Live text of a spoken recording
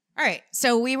All right.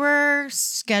 So we were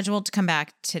scheduled to come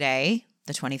back today,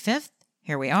 the 25th.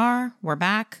 Here we are. We're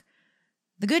back.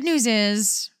 The good news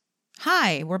is,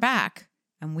 hi, we're back.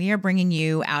 And we are bringing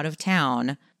you out of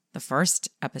town the first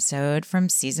episode from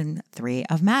season 3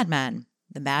 of Mad Men.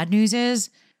 The bad news is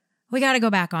we got to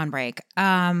go back on break.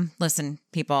 Listen,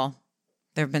 people,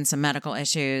 there have been some medical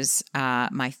issues.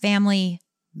 My family,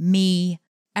 me,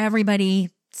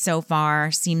 everybody so far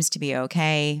seems to be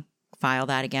okay. File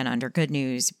that again under good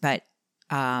news. But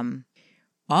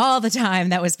all the time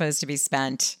that was supposed to be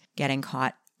spent getting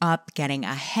caught up, getting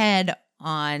ahead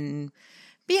on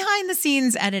behind the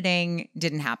scenes editing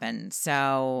didn't happen.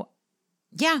 So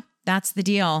yeah, that's the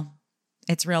deal.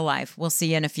 It's real life. We'll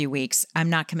see you in a few weeks. I'm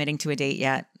not committing to a date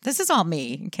yet. This is all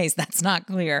me, in case that's not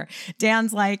clear.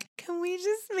 Dan's like, can we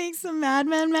just make some Mad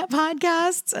Men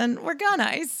podcasts? And we're gonna,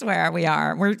 I swear we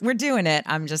are. We're doing it.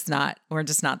 We're just not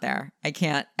there. I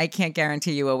can't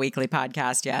guarantee you a weekly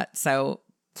podcast yet. So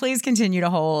please continue to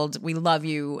hold. We love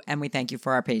you and we thank you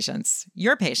for our patience.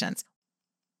 Your patience.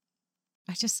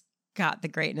 I just got the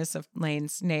greatness of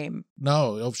Lane's name.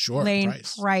 No, oh sure. Lane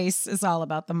Price is all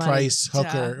about the money. Price,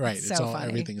 hooker, right. It's so all funny.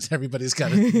 everything. Everybody's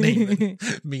got a name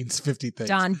that means 50 things.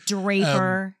 Don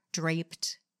Draper,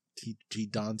 draped. He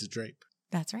dons a drape.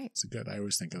 That's right. It's good. I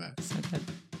always think of that. So good.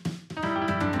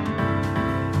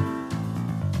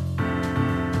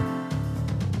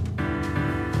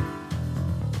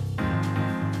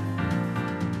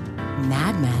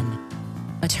 Mad Men.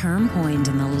 A term coined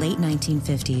in the late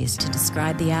 1950s to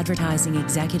describe the advertising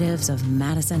executives of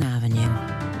Madison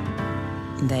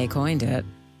Avenue. They coined it.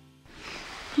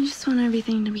 I just want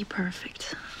everything to be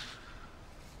perfect.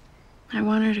 I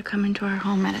want her to come into our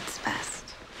home at its best.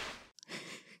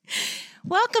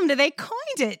 Welcome to They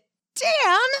Coined It,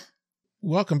 Dan.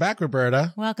 Welcome back,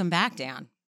 Roberta. Welcome back, Dan.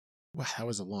 Wow, that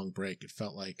was a long break. It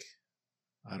felt like,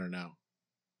 I don't know,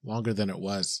 longer than it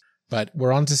was. But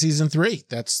we're on to season 3.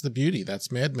 That's the beauty.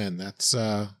 That's Mad Men. That's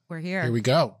we're here. Here we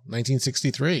go.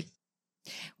 1963.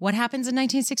 What happens in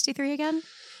 1963 again?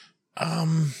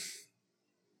 I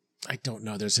don't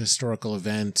know. There's a historical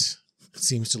event. It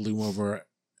seems to loom over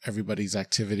everybody's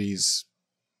activities.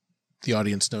 The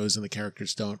audience knows and the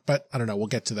characters don't. But I don't know. We'll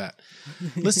get to that.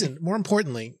 Listen, more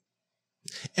importantly,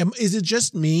 is it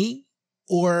just me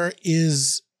or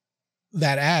is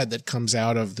that ad that comes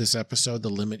out of this episode the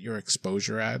limit your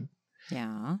exposure ad?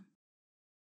 Yeah.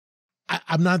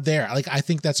 I'm not there. Like, I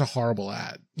think that's a horrible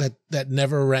ad. That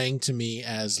never rang to me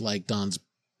as like Don's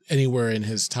anywhere in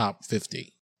his top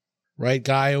 50. Right?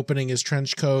 Guy opening his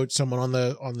trench coat, someone on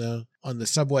the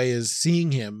subway is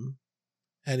seeing him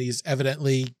and he's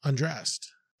evidently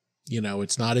undressed. You know,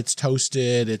 it's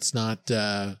toasted, it's not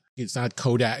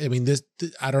Kodak. I mean,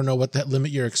 I don't know what that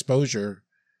limit your exposure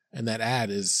and that ad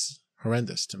is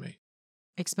horrendous to me.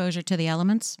 Exposure to the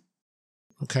elements.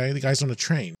 Okay, the guy's on a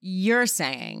train. You're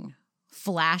saying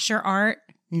flasher art,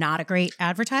 not a great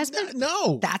advertisement?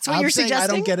 No. That's what you're suggesting?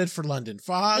 I don't get it for London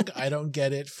Fog. I don't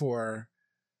get it for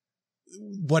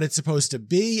what it's supposed to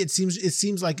be. It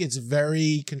seems like it's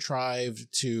very contrived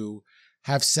to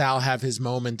have Sal have his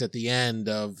moment at the end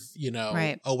of,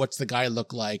 right. Oh, what's the guy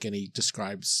look like? And he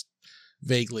describes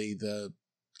vaguely the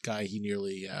guy he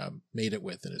nearly made it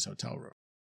with in his hotel room.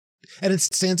 And it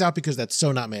stands out because that's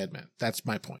so not Mad Men. That's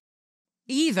my point.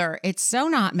 Either it's so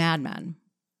not Mad Men,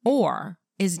 or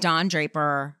is Don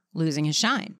Draper losing his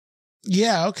shine?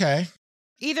 Yeah, okay.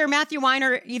 Either Matt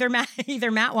Weiner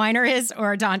is,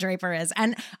 or Don Draper is,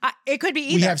 and it could be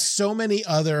either. We have so many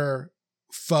other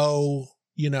faux,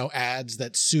 ads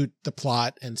that suit the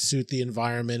plot and suit the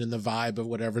environment and the vibe of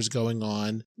whatever's going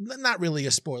on. Not really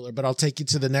a spoiler, but I'll take you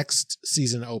to the next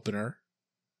season opener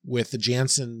with the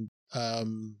Jansen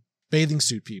bathing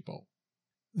suit people.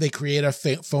 They create a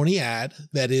phony ad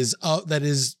that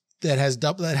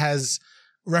has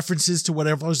references to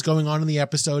whatever was going on in the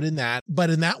episode in that. But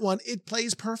in that one, it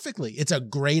plays perfectly. It's a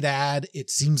great ad. It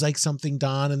seems like something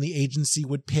Don and the agency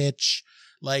would pitch.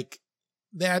 Like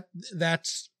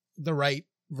that's the right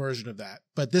version of that.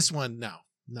 But this one,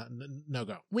 no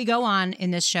go. We go on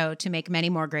in this show to make many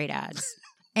more great ads.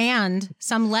 And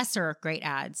some lesser great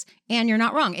ads. And you're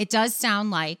not wrong. It does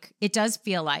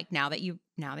feel like now that you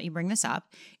bring this up,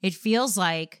 it feels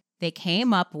like they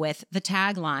came up with the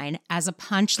tagline as a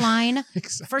punchline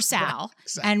exactly. for Sal,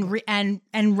 exactly. and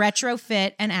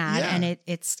retrofit an ad, and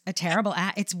it's a terrible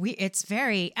ad. It's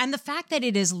very, and the fact that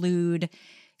it is lewd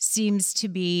seems to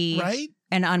be right?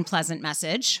 an unpleasant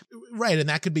message, right? And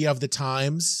that could be of the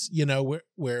times,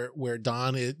 where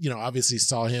Don, obviously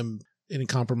saw him in a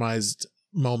compromised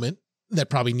moment that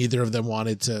probably neither of them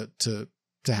wanted to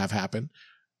have happen.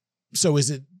 So is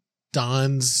it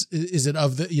Don's, is it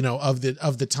of the,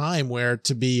 of the time where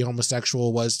to be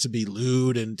homosexual was to be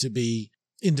lewd and to be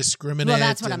indiscriminate. Well,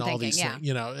 that's what and I'm all thinking, these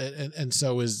things, and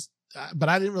so but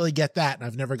I didn't really get that. And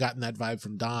I've never gotten that vibe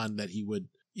from Don that he would,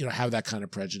 have that kind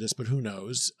of prejudice, but who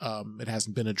knows? It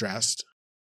hasn't been addressed.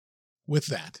 With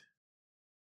that,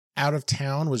 Out of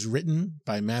Town was written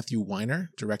by Matthew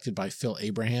Weiner, directed by Phil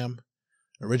Abraham.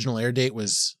 Original air date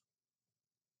was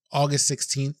August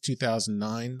 16th,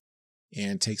 2009,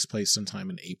 and takes place sometime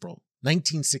in April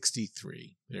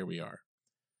 1963. There we are.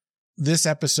 This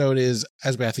episode is,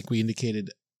 as I think we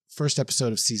indicated, first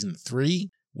episode of season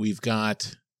 3. We've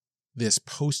got this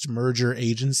post-merger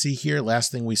agency here.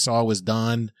 Last thing we saw was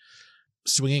Don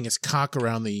swinging his cock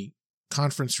around the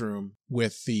conference room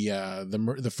with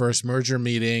the first merger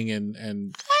meeting,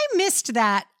 and I missed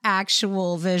that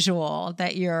actual visual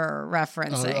that you're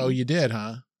referencing. Oh, you did,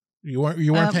 huh? You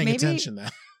weren't paying attention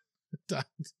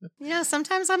then.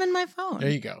 Sometimes I'm in my phone. There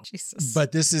you go. Jesus.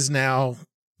 But this is now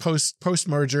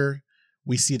post-merger.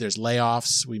 We see there's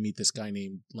layoffs. We meet this guy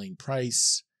named Lane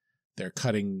Price. They're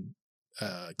cutting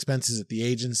expenses at the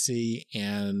agency,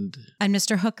 and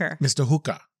Mr. Hooker. Mr.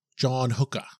 Hooker, John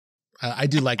Hooker. I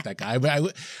do like that guy.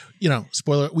 But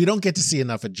spoiler, we don't get to see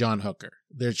enough of John Hooker.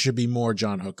 There should be more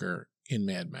John Hooker in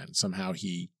Mad Men. Somehow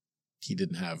he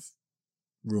didn't have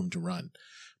room to run.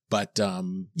 But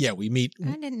we meet.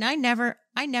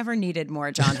 I never needed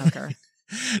more John Hooker.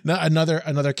 No,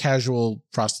 another casual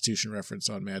prostitution reference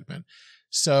on Mad Men.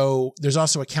 So there's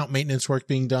also account maintenance work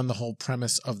being done. The whole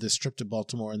premise of this trip to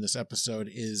Baltimore in this episode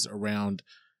is around,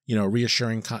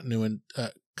 reassuring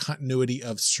continuity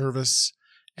of service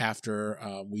after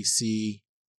we see,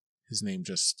 his name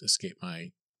just escaped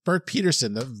Bert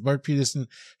Peterson,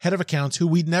 head of accounts, who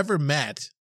we'd never met.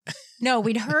 No,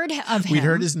 we'd heard of him. We'd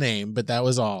heard his name, but that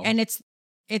was all. And it's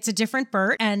a different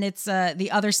Bert, and it's the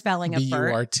other spelling of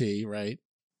Bert. B-U-R-T, right?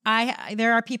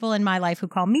 There are people in my life who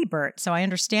call me Bert, so I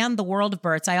understand the world of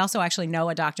Berts. I also actually know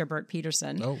a Dr. Bert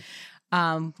Peterson,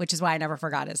 which is why I never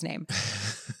forgot his name.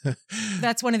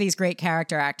 That's one of these great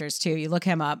character actors too. You look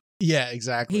him up. Yeah,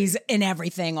 exactly. He's in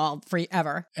everything all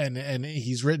forever. And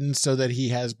he's written so that he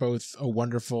has both a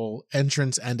wonderful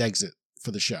entrance and exit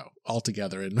for the show all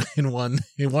together in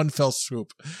one fell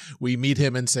swoop. We meet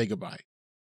him and say goodbye.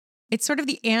 It's sort of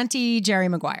the anti-Jerry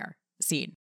Maguire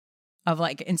scene of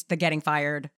the getting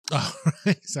fired. Oh,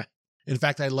 right. In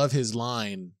fact, I love his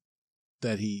line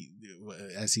that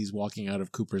as he's walking out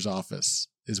of Cooper's office,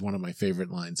 is one of my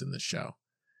favorite lines in this show.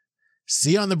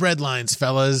 See you on the bread lines,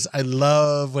 fellas. I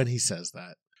love when he says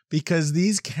that, because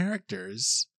these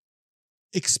characters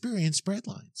experienced bread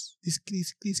lines.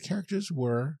 These characters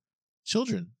were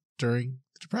children during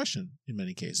the Depression in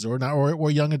many cases,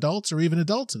 or young adults, or even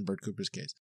adults in Bert Cooper's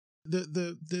case.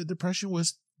 The Depression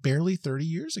was barely 30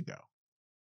 years ago.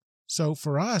 So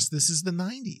for us, this is the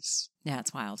 90s. Yeah,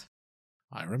 it's wild.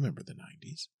 I remember the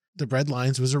 90s. The bread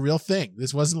lines was a real thing.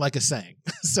 This wasn't like a saying.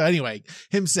 So anyway,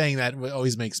 him saying that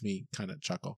always makes me kind of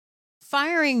chuckle.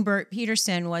 Firing Bert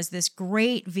Peterson was this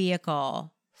great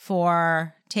vehicle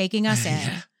for taking us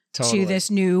in to this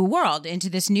new world, into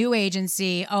this new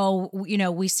agency. Oh,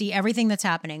 we see everything that's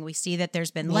happening. We see that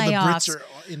there's been layoffs. The Brits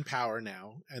are in power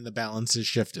now, and the balance has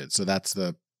shifted. So that's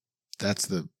the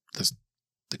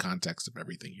context of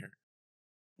everything here.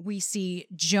 We see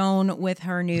Joan with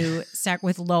her new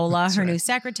with Lola, her new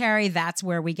secretary. That's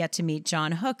where we get to meet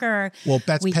John Hooker. Well,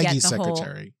 that's Peggy's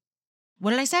secretary.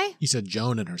 What did I say? You said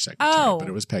Joan and her secretary, but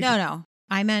it was Peggy. No,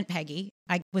 I meant Peggy.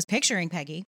 I was picturing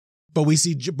Peggy. But we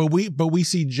see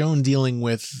Joan dealing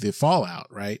with the fallout,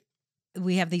 right?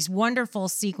 We have this wonderful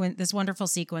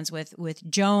sequence with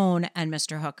Joan and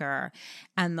Mr. Hooker,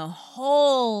 and the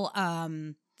whole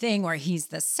thing where he's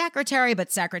the secretary,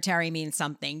 but secretary means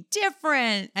something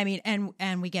different. I mean,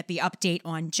 and we get the update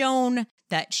on Joan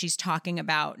that she's talking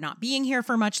about not being here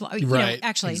for much longer. Right.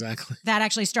 Exactly. That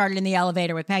actually started in the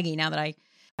elevator with Peggy. Now that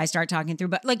I start talking through,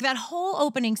 but that whole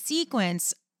opening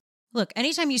sequence. Look,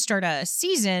 anytime you start a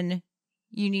season,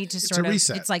 you need to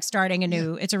reset. It's like starting a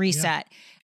new. Yeah. It's a reset. Yeah.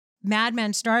 Mad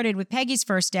Men started with Peggy's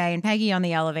first day and Peggy on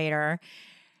the elevator.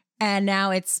 And now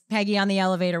it's Peggy on the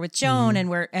elevator with Joan, and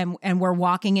we're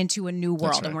walking into a new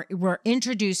world, right. And we're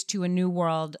introduced to a new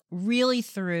world really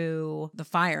through the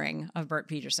firing of Bert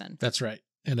Peterson. That's right,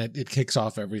 and it kicks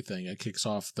off everything. It kicks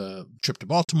off the trip to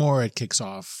Baltimore. It kicks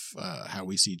off how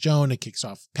we see Joan. It kicks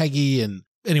off Peggy, and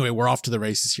anyway, we're off to the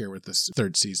races here with this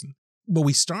third season. But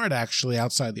we start actually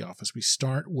outside the office. We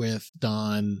start with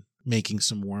Don making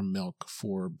some warm milk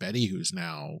for Betty, who's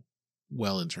now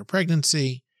well into her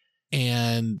pregnancy,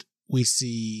 and we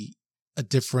see a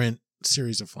different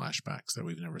series of flashbacks that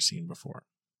we've never seen before.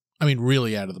 I mean,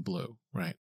 really out of the blue,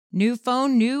 right? new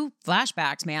phone, new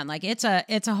flashbacks, man. Like it's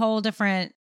a whole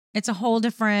different,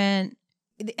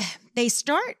 they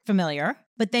start familiar,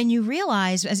 but then you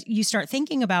realize as you start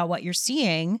thinking about what you're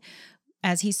seeing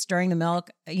as he's stirring the milk,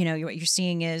 you know, what you're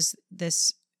seeing is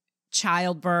this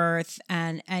childbirth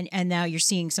and now you're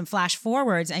seeing some flash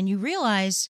forwards and you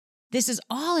realize this is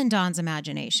all in Don's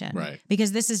imagination. Right.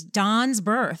 Because this is Don's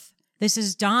birth. This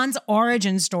is Don's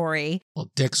origin story. Well,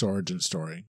 Dick's origin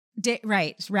story.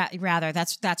 Rather,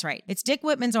 that's right. It's Dick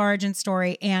Whitman's origin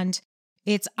story, and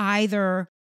it's either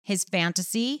his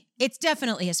fantasy. It's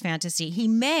definitely his fantasy.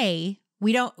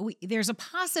 There's a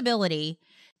possibility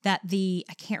that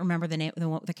I can't remember the name,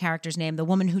 the character's name, the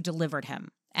woman who delivered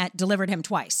him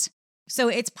twice. So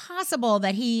it's possible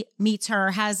that he meets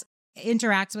her,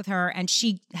 interacts with her, and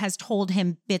she has told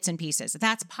him bits and pieces.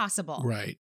 That's possible.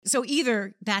 Right. So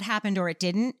either that happened or it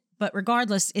didn't. But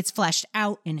regardless, it's fleshed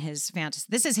out in his fantasy.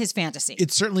 This is his fantasy.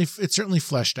 It's certainly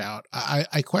fleshed out.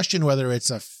 I question whether it's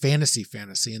a fantasy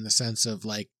in the sense of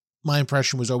like, my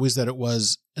impression was always that it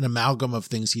was an amalgam of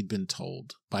things he'd been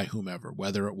told by whomever,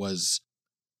 whether it was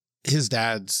his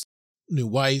dad's new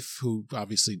wife, who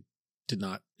obviously did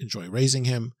not enjoy raising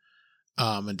him,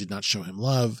 and did not show him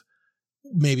love.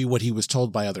 Maybe what he was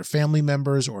told by other family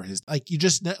members or I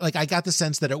got the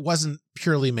sense that it wasn't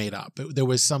purely made up. There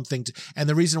was something and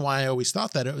the reason why I always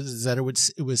thought that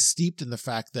it was steeped in the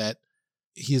fact that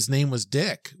his name was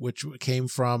Dick, which came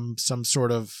from some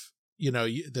sort of, you know,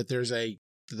 that there was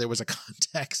a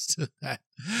context to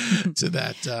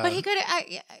that, but he could have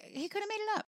made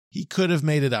it up. He could have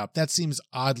made it up. That seems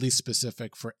oddly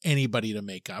specific for anybody to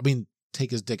make up. I mean,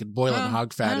 take his dick and boil it in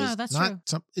hog fat is not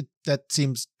something that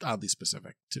seems oddly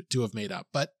specific to have made up,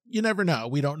 but you never know.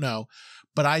 We don't know.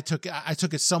 But I took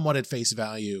it somewhat at face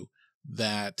value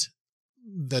that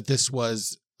this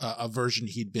was a version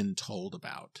he'd been told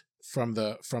about from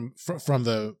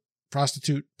the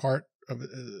prostitute part of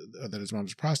that his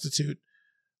mom's a prostitute,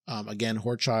 again,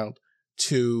 whore child,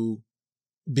 to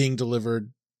being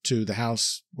delivered to the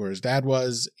house where his dad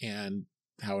was and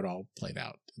how it all played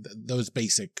out. Those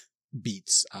basic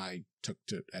beats I took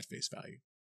at face value.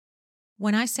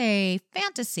 When I say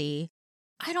fantasy,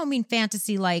 I don't mean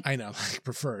fantasy like I know, like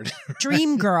preferred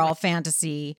dream girl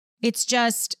fantasy. It's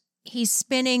just he's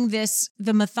spinning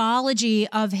the mythology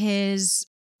of his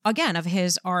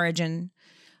origin,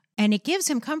 and it gives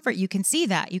him comfort. You can see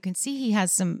that. You can see he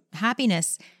has some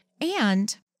happiness.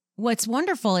 And what's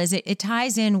wonderful is it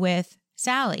ties in with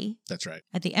Sally. That's right.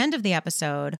 At the end of the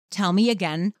episode, tell me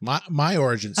again my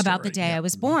origin story. About the day I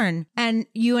was born. And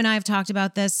you and I have talked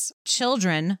about this.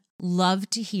 Children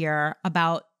love to hear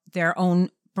about their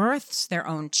own births, their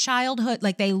own childhood.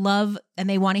 Like they love and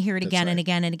they want to hear it again and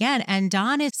again and again. And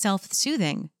Don is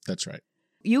self-soothing. That's right.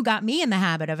 You got me in the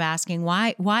habit of asking,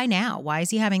 why now? Why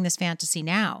is he having this fantasy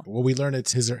now? Well, we learn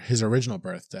it's his original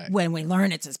birthday. When we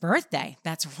learn it's his birthday.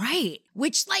 That's right.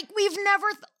 Which we've never...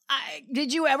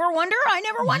 did you ever wonder? I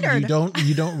never wondered.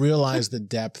 You don't realize the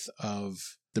depth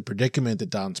of the predicament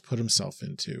that Don's put himself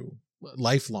into,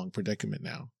 lifelong predicament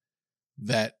now,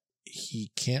 that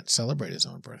he can't celebrate his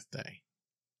own birthday.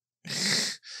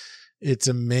 It's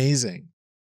amazing.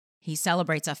 He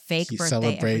celebrates a fake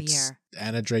birthday every year.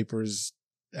 Anna Draper's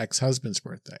ex-husband's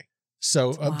birthday.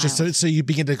 So so you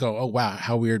begin to go, oh wow,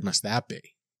 how weird must that be?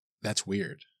 That's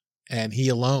weird. And he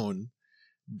alone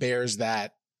bears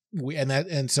that.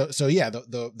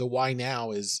 The why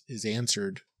now is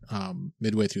answered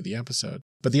midway through the episode.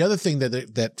 But the other thing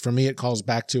that for me it calls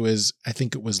back to is, I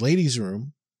think it was Ladies'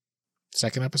 Room,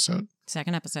 second episode,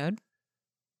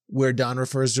 where Don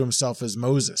refers to himself as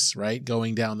Moses, right,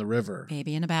 going down the river,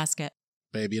 baby in a basket.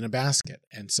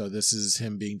 And so this is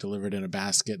him being delivered in a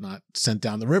basket, not sent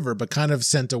down the river, but kind of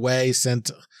sent away,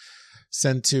 sent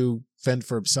to fend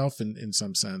for himself in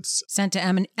some sense, sent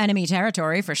to enemy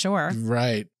territory for sure,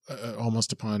 right?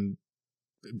 Almost upon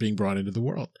being brought into the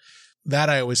world. That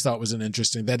I always thought was an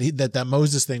interesting, that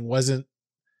Moses thing wasn't,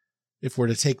 if we're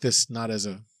to take this not as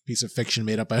a piece of fiction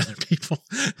made up by other people,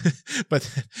 but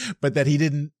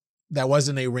that that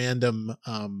wasn't a random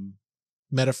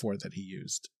metaphor that he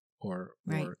used or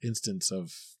instance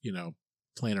of,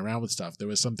 playing around with stuff. There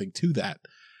was something to that.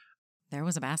 There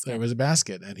was a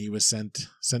basket and he was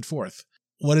sent forth.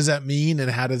 What does that mean and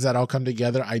how does that all come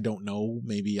together? I don't know.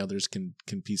 Maybe others can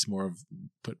piece more of,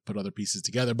 put other pieces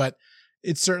together, but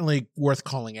it's certainly worth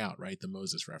calling out, right? The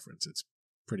Moses reference. It's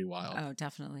pretty wild. Oh,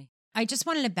 definitely. I just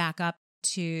wanted to back up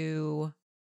to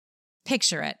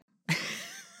picture it.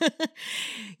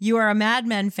 You are a Mad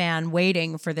Men fan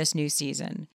waiting for this new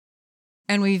season.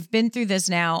 And we've been through this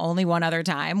now only one other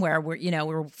time where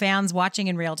we're fans watching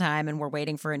in real time and we're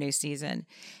waiting for a new season.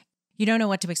 You don't know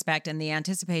what to expect, and the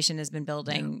anticipation has been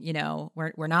building. Yeah. You know,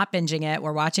 we're not binging it;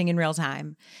 we're watching in real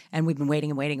time, and we've been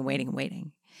waiting and waiting and waiting and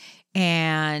waiting,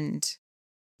 and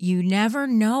you never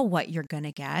know what you're going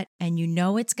to get, and you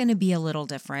know it's going to be a little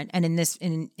different. And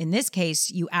in this case,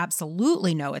 you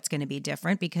absolutely know it's going to be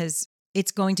different because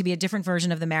it's going to be a different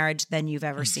version of the marriage than you've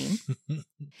ever seen,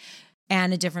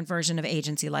 and a different version of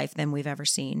agency life than we've ever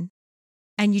seen,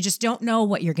 and you just don't know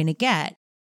what you're going to get,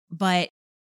 but.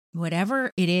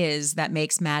 Whatever it is that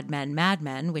makes Mad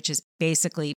Men, which is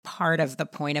basically part of the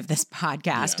point of this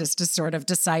podcast, is to sort of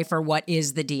decipher what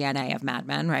is the DNA of Mad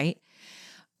Men, right?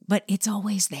 But it's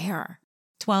always there.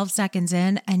 12 seconds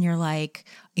in, and you're like,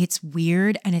 it's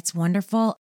weird and it's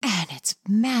wonderful, and it's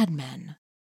Mad Men.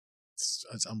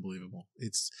 It's unbelievable.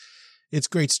 It's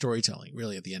great storytelling,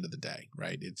 really, at the end of the day,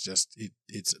 right? It's just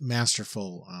it's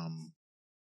masterful,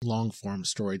 long form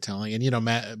storytelling, and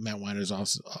Matt Weiner's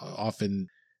also often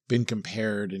been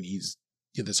compared, and he's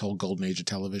this whole golden age of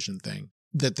television thing,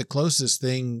 that the closest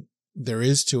thing there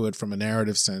is to it from a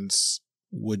narrative sense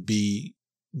would be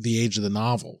the age of the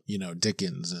novel,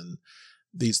 Dickens, and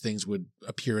these things would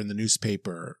appear in the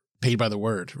newspaper, paid by the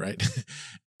word, right?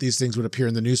 These things would appear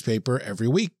in the newspaper every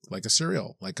week, like a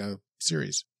serial, like a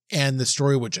series. And the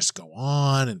story would just go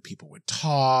on, and people would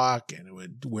talk, and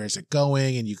where's it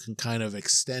going? And you can kind of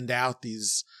extend out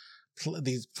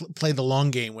play the long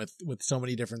game with so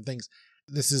many different things.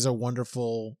 This is a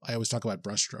wonderful, I always talk about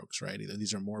brushstrokes, right?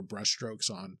 These are more brushstrokes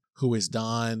on who is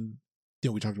Don.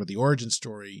 We talked about the origin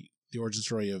story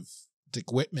of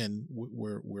Dick Whitman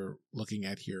we're looking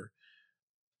at here,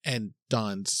 and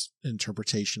Don's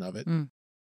interpretation of it. And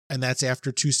that's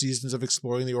after 2 seasons of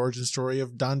exploring the origin story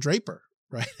of Don Draper,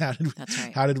 right? That's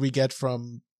right. How did we get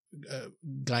from a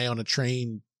guy on a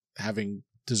train having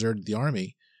deserted the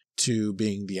army to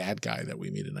being the ad guy that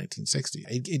we meet in 1960.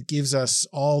 It gives us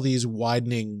all these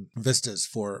widening vistas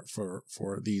for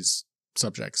these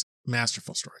subjects.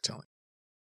 Masterful storytelling.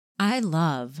 I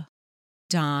love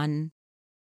Don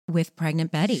with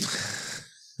pregnant Betty.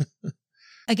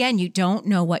 Again, you don't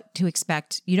know what to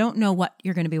expect. You don't know what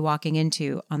you're going to be walking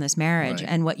into on this marriage. Right.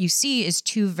 And what you see is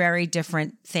 2 very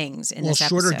different things in this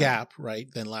episode. Well, shorter gap, right,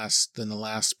 than the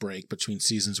last break between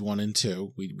seasons 1 and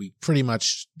 2. We pretty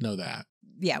much know that.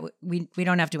 Yeah, we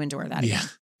don't have to endure that again.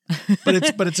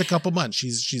 but it's a couple months.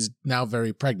 She's now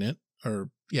very pregnant,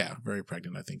 very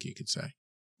pregnant, I think you could say.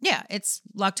 Yeah, it's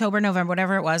October, November,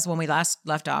 whatever it was when we last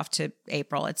left off to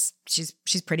April. She's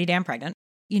pretty damn pregnant.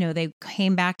 They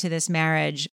came back to this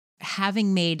marriage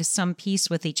having made some peace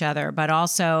with each other, but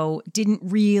also didn't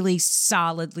really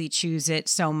solidly choose it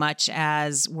so much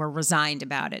as were resigned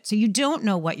about it. So you don't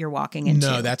know what you're walking into.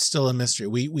 No, that's still a mystery.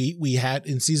 We had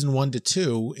in season 1 to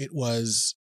 2, it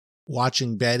was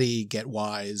watching Betty get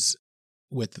wise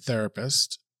with the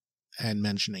therapist and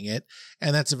mentioning it.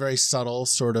 And that's a very subtle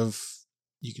sort of,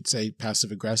 you could say,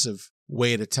 passive aggressive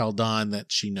way to tell Don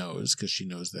that she knows, because she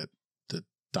knows that the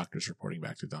doctor's reporting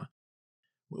back to Don.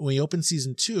 When we open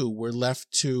season 2, we're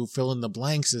left to fill in the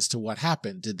blanks as to what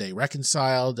happened. Did they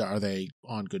reconcile? Are they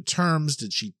on good terms?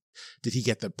 Did he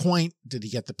get the point? Did he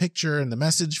get the picture and the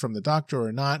message from the doctor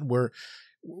or not? We're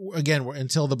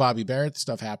until the Bobby Barrett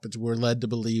stuff happens, we're led to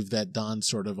believe that Don's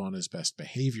sort of on his best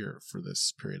behavior for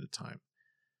this period of time,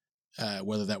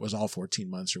 whether that was all 14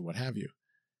 months or what have you.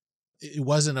 It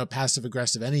wasn't a passive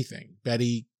aggressive anything.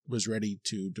 Betty was ready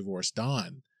to divorce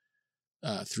Don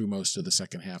through most of the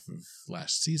second half of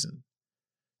last season.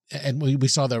 And we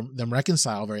saw them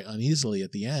reconcile very uneasily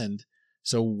at the end.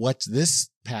 So what's this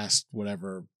past,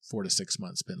 4 to 6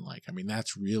 months been like? I mean,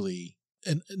 that's really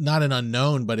not an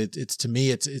unknown, but it's to me,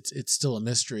 it's still a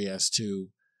mystery as to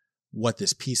what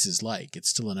this piece is like. It's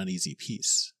still an uneasy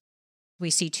piece. We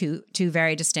see two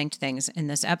very distinct things in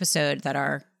this episode that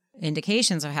are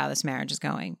indications of how this marriage is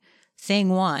going. Thing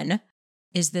 1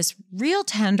 is this real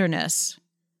tenderness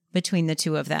between the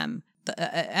 2 of them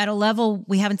at a level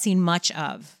we haven't seen much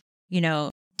of.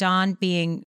 Don,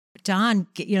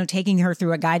 taking her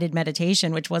through a guided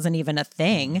meditation, which wasn't even a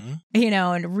thing,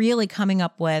 and really coming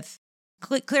up with,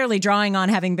 clearly drawing on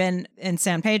having been in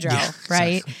San Pedro,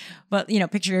 right? Exactly. But,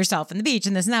 picture yourself in the beach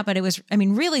and this and that. But it was,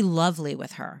 really lovely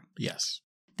with her. Yes.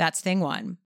 That's thing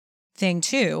 1. Thing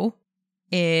 2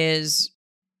 is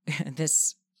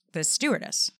this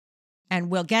stewardess. And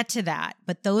we'll get to that.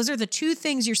 But those are the 2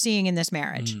 things you're seeing in this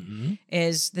marriage,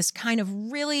 is this kind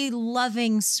of really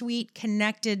loving, sweet,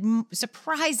 connected,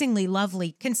 surprisingly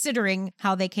lovely, considering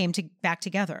how they came back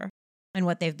together and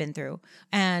what they've been through.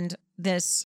 And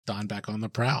this Don back on the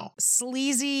prowl.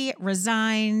 Sleazy,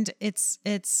 resigned. It's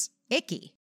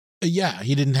icky. Yeah,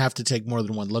 he didn't have to take more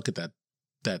than one look at that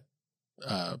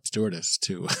stewardess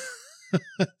to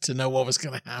to know what was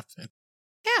going to happen.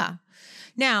 Yeah.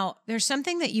 Now, there's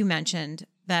something that you mentioned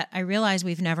that I realize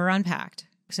we've never unpacked.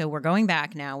 So we're going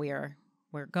back now. We're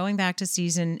going back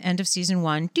to end of season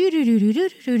 1.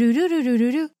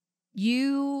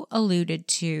 You alluded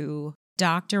to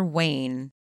Dr.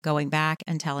 Wayne going back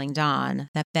and telling Don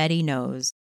that Betty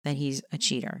knows that he's a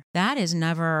cheater. That is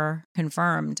never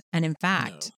confirmed. And in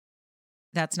fact,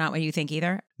 that's not what you think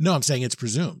either? No, I'm saying it's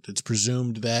presumed. It's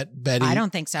presumed that Betty... I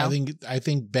don't think so. I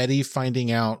think Betty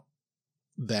finding out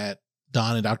that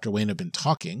Don and Dr. Wayne have been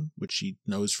talking, which she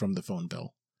knows from the phone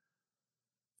bill,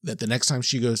 that the next time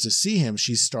she goes to see him,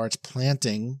 she starts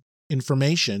planting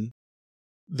information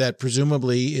that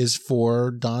presumably is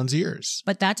for Don's ears.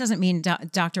 But that doesn't mean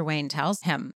Dr. Wayne tells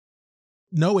him.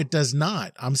 No, it does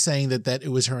not. I'm saying that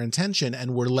it was her intention,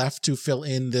 and we're left to fill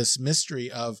in this mystery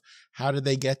of how did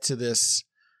they get to this.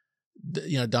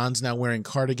 You know, Don's now wearing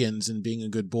cardigans and being a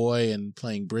good boy and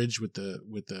playing bridge with the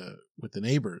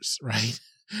neighbors, right?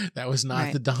 That was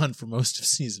not the Don for most of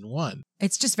season 1.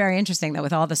 It's just very interesting that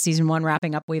with all the season 1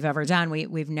 wrapping up we've ever done,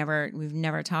 we've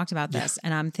never talked about this. Yeah.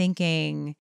 And I'm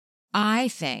thinking,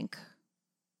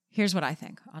 here's what I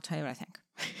think. I'll tell you what I think.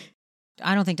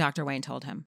 I don't think Dr. Wayne told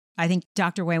him. I think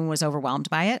Dr. Wayne was overwhelmed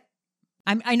by it.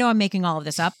 I know I'm making all of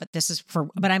this up,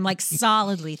 but I'm like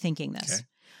solidly thinking this. Okay.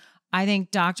 I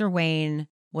think Dr. Wayne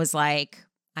was like,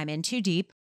 I'm in too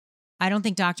deep. I don't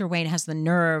think Dr. Wayne has the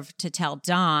nerve to tell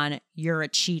Don, you're a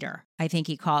cheater. I think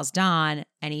he calls Don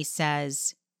and he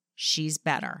says, she's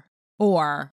better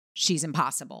or she's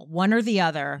impossible. One or the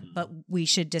other, but we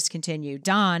should discontinue.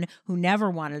 Don, who never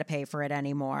wanted to pay for it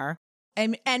anymore.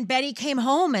 And Betty came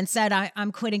home and said,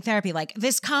 I'm quitting therapy. Like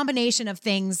this combination of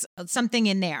things, something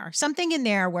in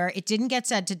there where it didn't get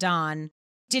said to Don,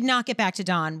 did not get back to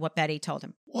Don what Betty told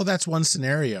him. Well, that's one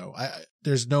scenario.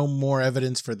 There's no more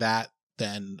evidence for that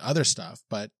than other stuff,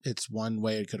 but it's one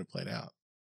way it could have played out.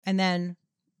 And then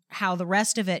how the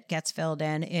rest of it gets filled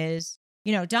in is,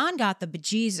 Don got the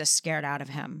bejesus scared out of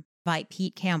him by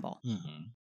Pete Campbell. Mm-hmm.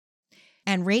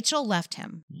 And Rachel left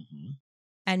him. Mm-hmm.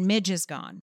 And Midge is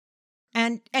gone.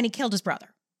 And he killed his brother.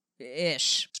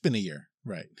 Ish. It's been a year.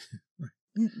 Right.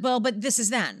 Well, but this is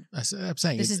then. I'm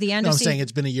saying this is the end of season. I'm saying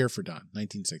it's been a year for Don,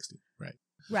 1960. Right.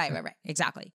 Right.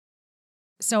 Exactly.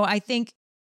 So I think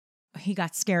he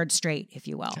got scared straight, if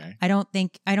you will. Okay. I don't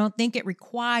think it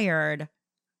required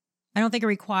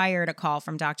a call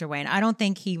from Dr. Wayne. I don't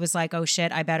think he was like, oh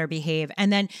shit, I better behave.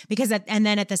 And then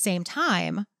at the same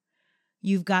time,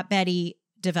 you've got Betty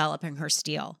developing her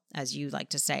steel, as you like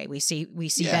to say. We see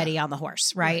Betty on the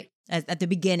horse, right? At the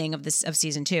beginning of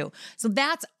season 2. So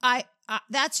that's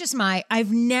just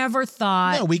I've never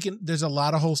thought. No, there's a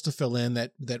lot of holes to fill in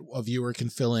that a viewer can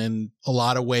fill in a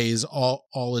lot of ways, all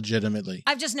legitimately.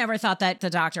 I've just never thought that the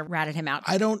doctor ratted him out.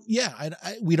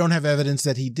 We don't have evidence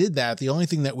that he did that. The only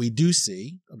thing that we do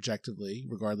see objectively,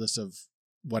 regardless of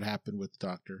what happened with the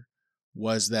doctor,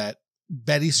 was that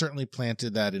Betty certainly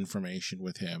planted that information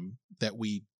with him that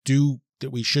we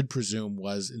should presume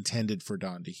was intended for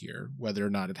Don to hear, whether or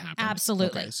not it happened.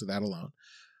 Absolutely. Okay, so that alone.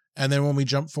 And then when we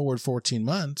jump forward 14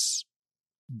 months,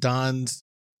 Don's,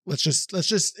 let's just,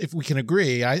 if we can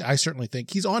agree, I certainly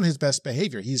think he's on his best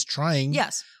behavior. He's trying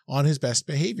on his best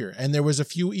behavior. And there was a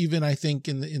few, even I think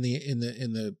in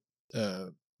the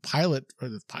pilot or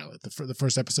the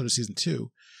first episode of season 2,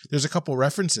 there's a couple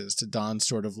references to Don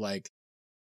sort of like,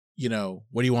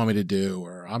 what do you want me to do?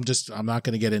 Or I'm not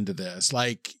going to get into this.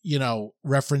 Like,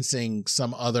 referencing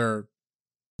some other,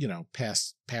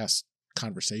 past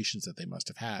conversations that they must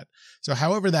have had. So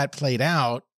however that played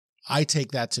out, I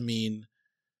take that to mean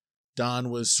Don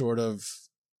was sort of,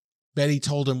 Betty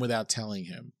told him without telling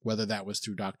him, whether that was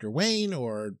through Dr. Wayne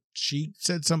or she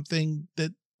said something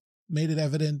that made it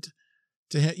evident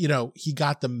to him. He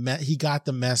got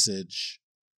the message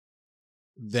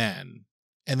then.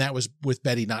 And that was with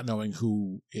Betty not knowing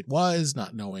who it was,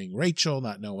 not knowing Rachel,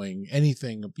 not knowing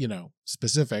anything,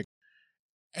 specific.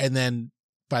 And then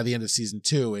by the end of season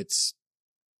 2, it's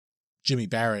Jimmy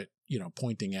Barrett,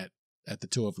 pointing at the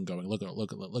two of them going, look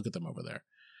at them over there.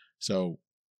 So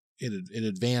it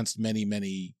advanced many,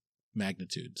 many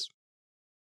magnitudes.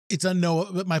 It's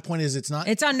unknowable. But my point is, it's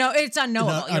unknowable. It's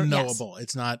unknowable. Yes.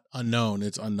 It's not unknown.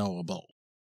 It's unknowable.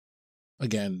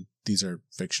 Again, these are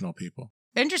fictional people.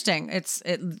 Interesting.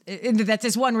 That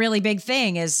this one really big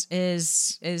thing is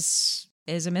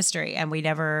a mystery, and we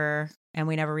never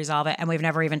resolve it, and we've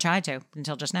never even tried to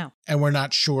until just now. And we're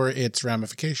not sure its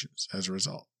ramifications as a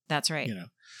result. That's right.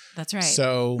 That's right.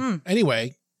 So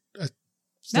anyway, that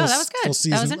was good. That was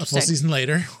interesting. A full season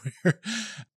later,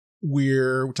 we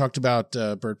talked about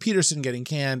Bert Peterson getting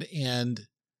canned, and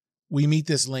we meet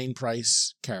this Lane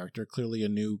Price character, clearly a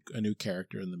new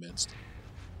character in the midst.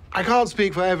 I can't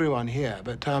speak for everyone here,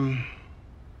 but I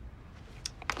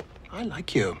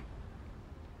like you.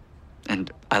 And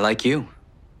I like you.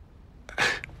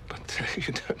 But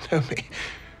you don't know me.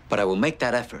 But I will make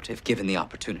that effort if given the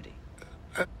opportunity.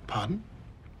 Pardon?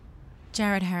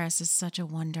 Jared Harris is such a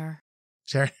wonder.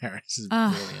 Jared Harris is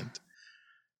brilliant.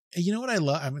 And you know what I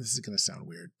love? I mean, this is going to sound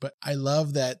weird, but I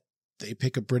love that they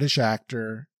pick a British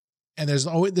actor. And there's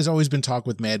always been talk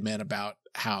with Mad Men about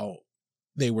how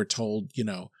they were told, you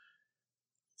know,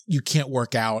 you can't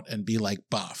work out and be like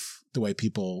buff the way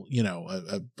people, you know,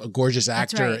 a gorgeous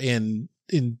actor in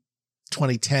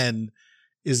 2010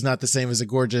 is not the same as a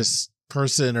gorgeous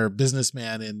person or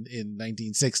businessman in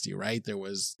 1960, right? There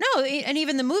was no, and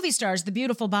even the movie stars, the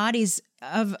beautiful bodies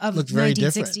of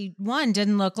 1961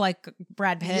 didn't look like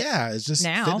Brad Pitt. Yeah, it's just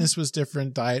now. Fitness was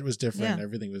different, diet was different,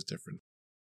 everything was different.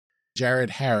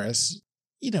 Jared Harris,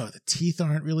 you know, the teeth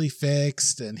aren't really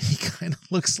fixed, and he kind of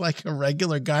looks like a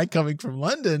regular guy coming from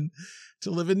London to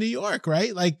live in New York,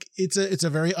 right? Like it's a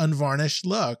very unvarnished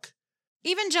look.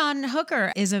 Even John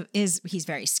Hooker he's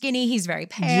very skinny. He's very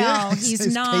pale. Yes, he's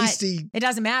not. Pasty. It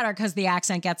doesn't matter because the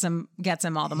accent gets him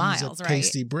all the miles, He's a right?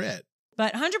 pasty Brit.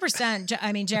 But 100%.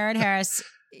 I mean, Jared Harris.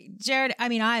 I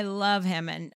mean, I love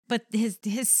him, but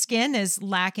his skin is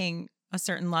lacking a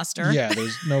certain luster. Yeah,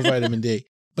 there's no vitamin D.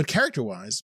 But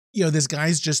character-wise, you know, this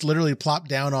guy's just literally plopped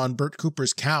down on Bert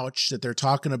Cooper's couch that they're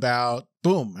talking about.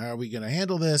 Boom, how are we going to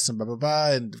handle this? And blah, blah,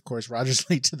 blah. And of course, Roger's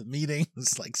late to the meeting.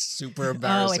 It's like super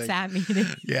embarrassing. Oh, it's that meeting.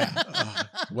 Yeah.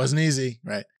 It wasn't easy,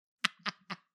 right?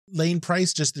 Lane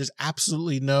Price, there's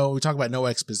absolutely we talk about no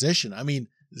exposition. I mean,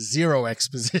 zero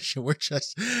exposition. We're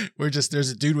just, there's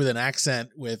a dude with an accent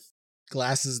with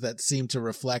glasses that seem to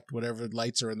reflect whatever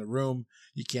lights are in the room.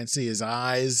 You can't see his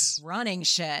eyes. Running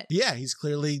shit. Yeah, he's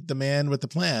clearly the man with the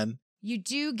plan. You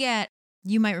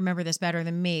might remember this better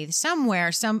than me.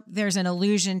 There's an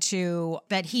allusion to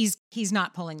that he's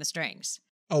not pulling the strings.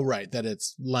 Oh, right. That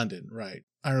it's London. Right.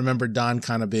 I remember Don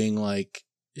kind of being like,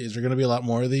 is there going to be a lot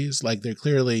more of these? Like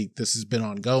this has been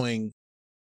ongoing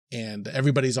and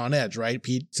everybody's on edge, right?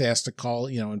 Pete's asked to call,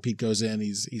 you know, when Pete goes in,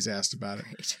 he's asked about it.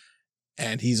 Right.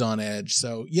 And he's on edge.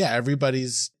 So yeah,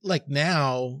 everybody's like,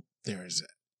 now there's,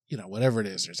 you know, whatever it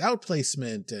is, there's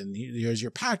outplacement and here's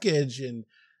your package. And,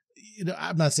 you know,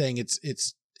 I'm not saying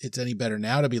it's any better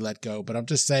now to be let go, but I'm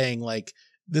just saying like,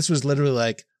 this was literally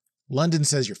like, London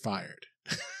says you're fired.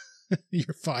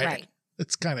 You're fired. Right.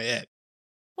 That's kind of it.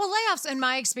 Well, layoffs, in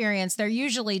my experience, they're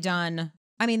usually done.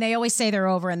 I mean, they always say they're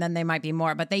over and then they might be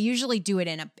more, but they usually do it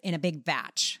in a big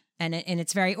batch. And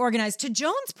it's very organized. To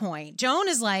Joan's point, Joan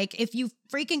is like, if you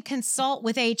freaking consult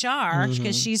with HR,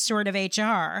 because she's sort of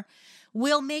HR,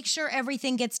 we'll make sure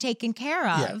everything gets taken care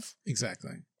of. Yeah,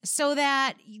 exactly. So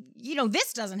that, you know,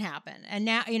 this doesn't happen. And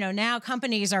now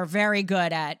companies are very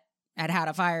good at how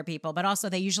to fire people, but also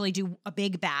they usually do a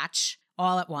big batch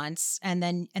all at once. And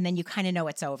then you kind of know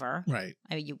it's over. Right.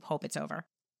 I mean, you hope it's over.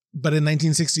 But in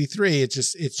 1963,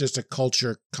 it's just a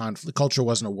culture conflict. Culture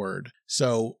wasn't a word.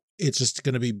 So it's just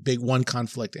going to be one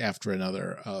conflict after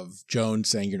another of Joan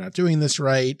saying you're not doing this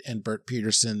right and Bert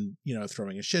Peterson, you know,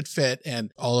 throwing a shit fit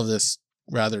and all of this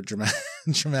rather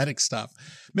dramatic stuff.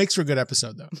 Makes for a good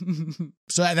episode though.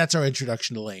 So that's our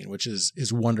introduction to Lane, which is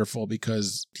wonderful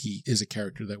because he is a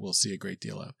character that we'll see a great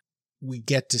deal of. We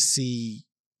get to see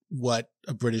what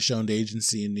a British-owned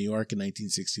agency in New York in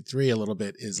 1963 a little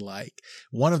bit is like.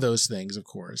 One of those things, of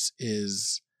course,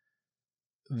 is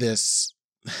this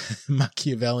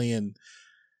Machiavellian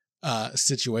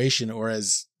situation, or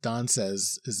as Don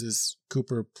says, is this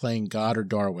Cooper playing God or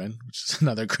Darwin, which is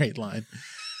another great line.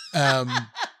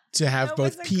 To have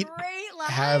both Pete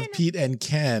and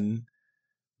Ken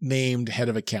named head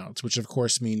of accounts, which of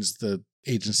course means the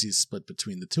agency is split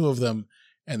between the two of them,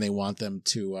 and they want them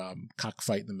to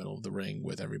cockfight in the middle of the ring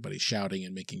with everybody shouting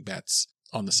and making bets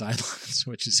on the sidelines,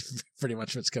 which is pretty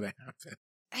much what's going to happen.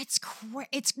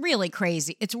 It's really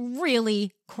crazy. It's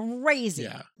really crazy.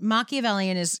 Yeah.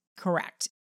 Machiavellian is correct.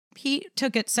 He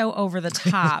took it so over the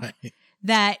top Right.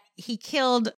 that he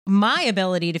killed my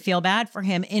ability to feel bad for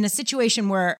him in a situation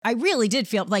where I really did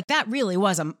feel like that really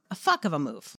was a fuck of a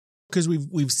move. Because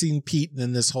we've seen Pete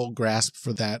in this whole grasp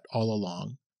for that all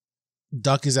along.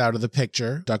 Duck is out of the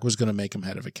picture. Duck was going to make him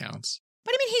head of accounts.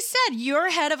 But I mean, he said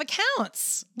you're head of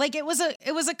accounts. Like it was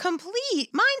a complete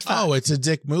mindfuck. Oh, it's a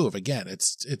dick move. Again,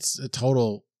 it's a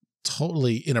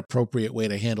totally inappropriate way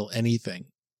to handle anything.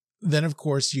 Then, of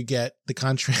course, you get the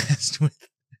contrast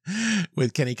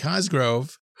with Kenny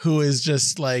Cosgrove, who is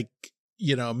just like,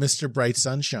 you know, Mr. Bright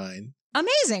Sunshine.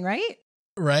 Amazing, right?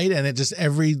 Right? And it just,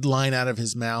 every line out of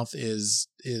his mouth is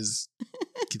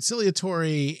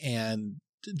conciliatory and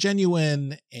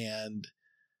genuine. And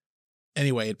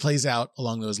anyway, it plays out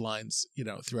along those lines,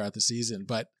 throughout the season.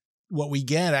 But what we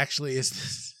get actually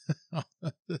is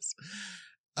this,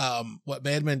 what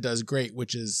Mad Men does great,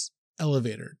 which is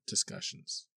elevator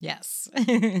discussions. Yes.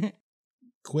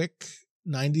 Quick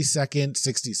 90-second,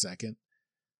 60-second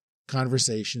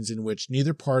conversations in which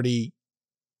neither party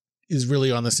is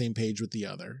really on the same page with the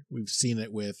other. We've seen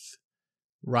it with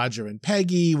Roger and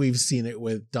Peggy. We've seen it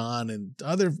with Don and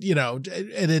other,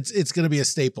 and it's going to be a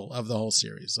staple of the whole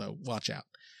series. So watch out.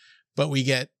 But we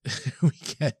get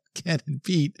Ken and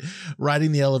Pete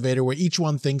riding the elevator where each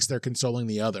one thinks they're consoling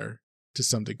the other to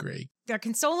some degree. They're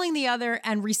consoling the other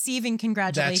and receiving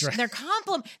congratulations. That's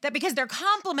right. Because they're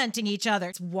complimenting each other.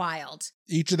 It's wild.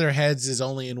 Each of their heads is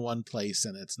only in one place,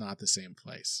 and it's not the same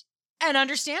place. And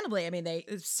understandably, I mean,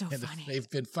 it's so and funny. They've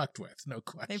been fucked with, no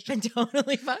question. They've been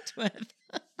totally fucked with.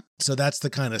 So that's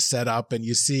the kind of setup. And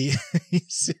you see, I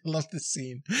love the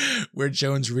scene where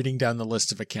Joan's reading down the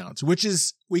list of accounts, which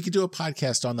is, we could do a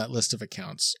podcast on that list of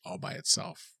accounts all by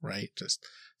itself, right? Just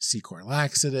Secor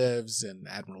Laxatives and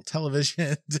Admiral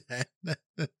Television and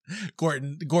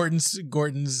Gordon's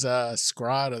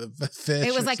Scrod of the fish.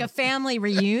 It was like a family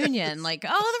reunion, like,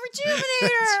 oh, the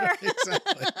Rejuvenator.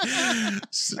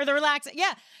 Exactly. Or the Relax.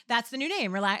 Yeah, that's the new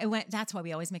name. That's why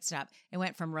we always mix it up. It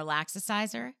went from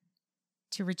Relaxicizer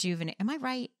to Rejuvenate. Am I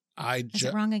right? Is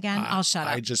it wrong again? I'll shut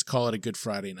up. I just call it a Good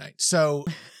Friday night. So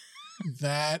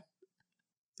that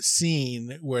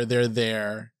scene where they're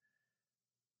there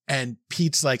and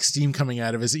Pete's like steam coming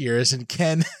out of his ears, and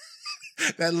Ken,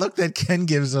 that look that Ken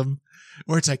gives him,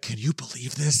 where it's like, can you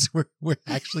believe this? We're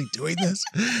actually doing this?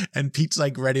 And Pete's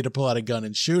like ready to pull out a gun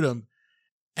and shoot him.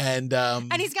 And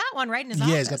he's got one right in his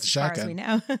office. Yeah, he's got the shotgun. As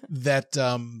far as we know.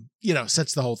 That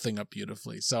sets the whole thing up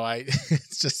beautifully. So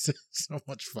it's just so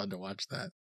much fun to watch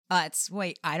that.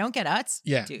 Wait, I don't get Utz.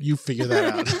 Yeah, Dude. you figure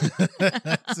that out.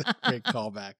 That's a great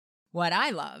callback. What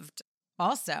I loved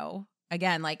also,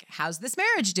 again, like, how's this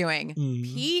marriage doing? Mm-hmm.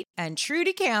 Pete and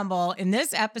Trudy Campbell in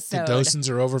this episode. The Dawsons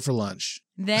are over for lunch.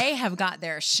 They have got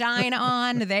their shine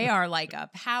on. They are like a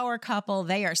power couple.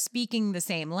 They are speaking the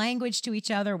same language to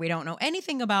each other. We don't know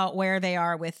anything about where they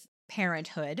are with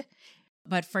parenthood.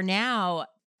 But for now,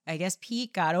 I guess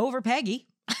Pete got over Peggy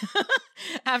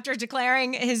after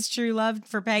declaring his true love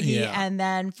for Peggy and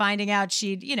then finding out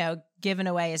she'd, given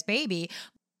away his baby.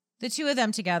 The two of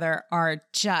them together are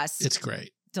just... It's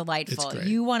great. Delightful. It's great.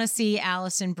 You want to see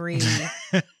Allison Brie.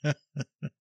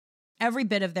 Every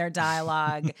bit of their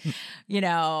dialogue,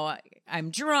 I'm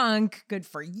drunk, good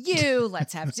for you,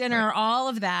 let's have dinner, Right. all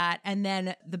of that. And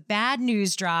then the bad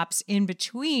news drops in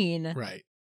between. Right.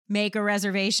 Make a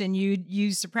reservation.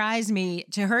 You surprised me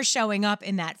to her showing up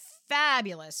in that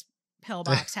fabulous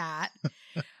pillbox hat.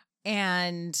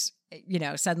 And,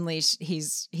 suddenly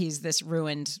he's this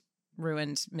ruined,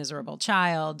 miserable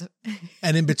child.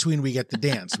 And in between, we get the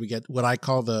dance. We get what I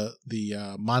call the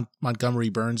Montgomery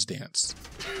Burns dance.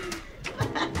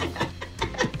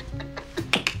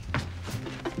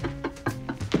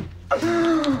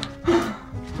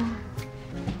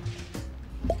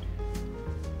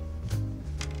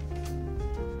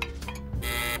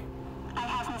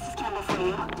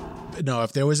 No,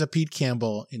 if there was a Pete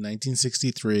Campbell in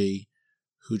 1963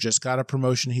 who just got a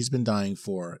promotion he's been dying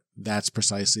for, that's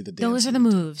precisely the dance. Those are the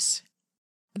moves.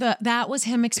 That was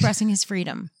him expressing his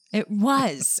freedom. It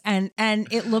was. And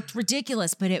it looked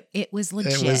ridiculous, but it was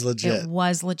legit. It was legit. It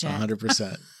was legit.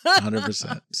 100%.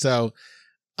 100%. So,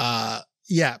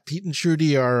 Pete and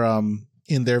Trudy are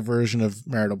in their version of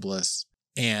marital bliss.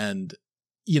 And,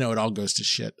 it all goes to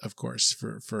shit, of course,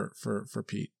 for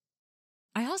Pete.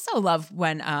 I also love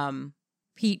when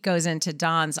Pete goes into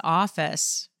Don's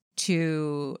office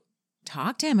to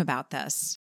talk to him about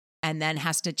this and then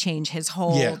has to change his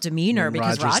whole demeanor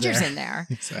because Roger's in there.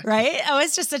 Exactly. Right? Oh,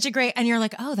 it's just such a great, and you're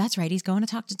like, oh, that's right. He's going to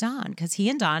talk to Don because he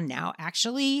and Don now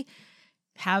actually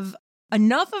have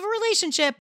enough of a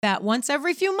relationship that once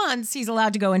every few months he's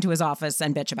allowed to go into his office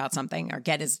and bitch about something or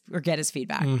get his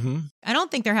feedback. Mm-hmm. I don't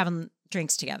think they're having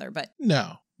drinks together, but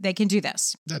no. They can do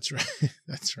this. That's right.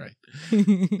 That's right.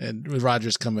 And with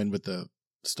Rogers come in with the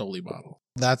Stoli bottle.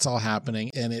 That's all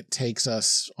happening. And it takes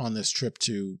us on this trip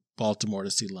to Baltimore to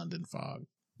see London Fog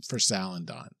for Sal and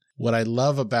Don. What I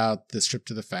love about this trip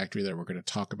to the factory that we're going to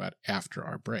talk about after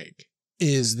our break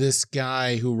is this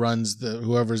guy who runs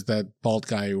whoever's that bald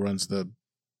guy who runs the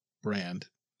brand.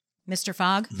 Mr.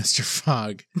 Fogg. Mr.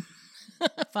 Fogg.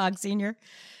 Fogg Sr.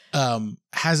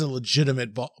 Has a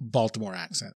legitimate Baltimore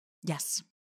accent. Yes.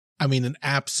 I mean, an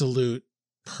absolute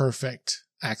perfect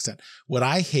accent. What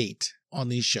I hate on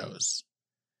these shows.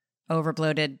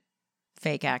 Overbloated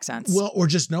fake accents. Well, or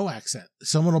just no accent.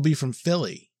 Someone will be from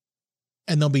Philly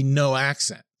and there'll be no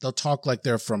accent. They'll talk like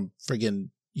they're from friggin',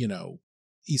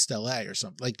 East LA or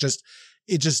something. Like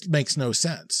it just makes no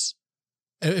sense.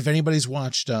 If anybody's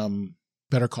watched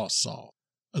Better Call Saul,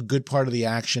 a good part of the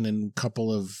action in a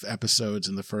couple of episodes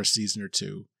in the first season or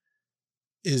two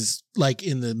is like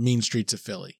in the mean streets of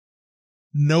Philly.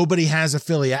 Nobody has a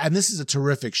Philly, and this is a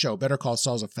terrific show. Better Call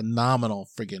Saul is a phenomenal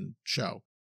friggin' show.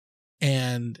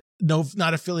 And no,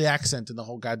 not a Philly accent in the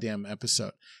whole goddamn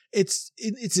episode. It's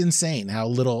insane how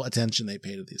little attention they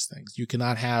pay to these things. You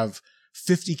cannot have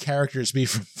 50 characters be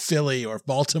from Philly or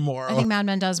Baltimore. I think Mad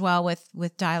Men does well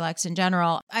with dialects in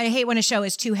general. I hate when a show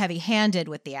is too heavy-handed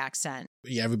with the accent.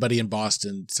 Yeah, everybody in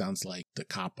Boston sounds like the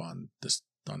cop on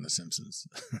The Simpsons.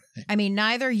 I mean,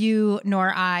 neither you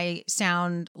nor I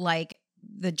sound like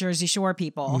the Jersey Shore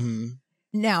people. Mm-hmm.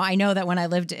 Now, I know that when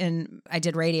I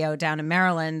did radio down in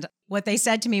Maryland, what they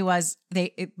said to me was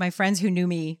my friends who knew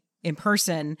me in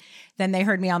person, then they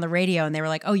heard me on the radio and they were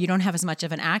like, "Oh, you don't have as much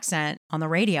of an accent on the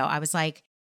radio." I was like,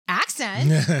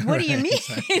 "Accent? What do you mean?"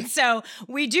 Exactly. So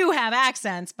we do have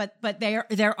accents, but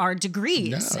there are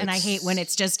degrees. And I hate when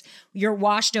it's just you're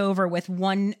washed over with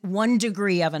one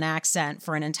degree of an accent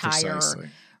for an entire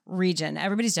region.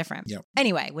 Everybody's different. Yep.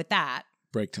 Anyway, with that,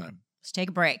 break time. Let's take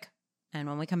a break. And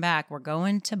when we come back, we're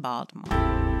going to Baltimore.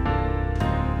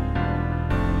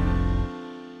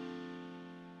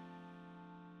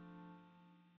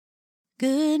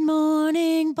 Good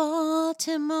morning,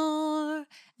 Baltimore.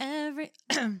 Okay.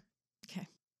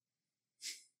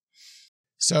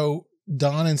 So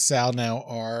Don and Sal now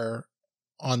are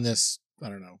on this,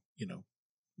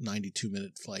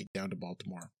 92-minute flight down to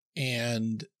Baltimore.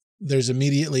 And there's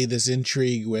immediately this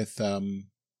intrigue with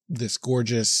this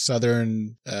gorgeous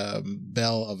Southern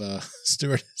belle of a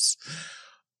stewardess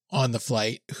on the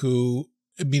flight who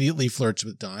immediately flirts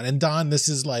with Don. And Don, this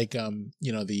is like,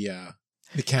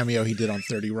 the cameo he did on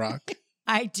 30 Rock.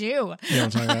 I do. You know what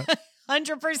I'm talking about?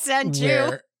 100%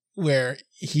 do. Where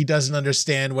he doesn't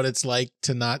understand what it's like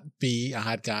to not be a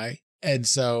hot guy. And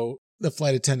so the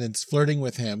flight attendant's flirting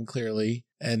with him, clearly.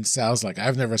 And Sal's like,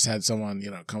 "I've never had someone,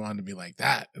 come on to me like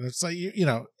that." And it's like,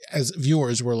 as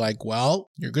viewers, we're like,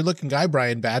 "Well, you're a good looking guy,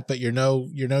 Brian Batt, but you're no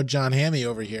John Hammond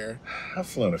over here." I've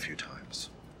flown a few times,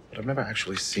 but I've never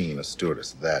actually seen a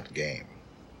stewardess that game.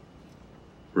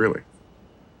 Really?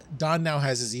 Don now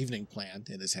has his evening planned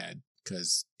in his head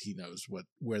because he knows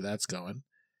where that's going.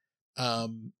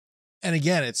 And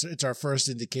again, it's our first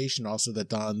indication also that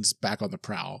Don's back on the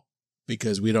prowl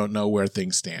because we don't know where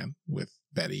things stand with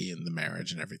Betty and the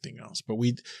marriage and everything else. But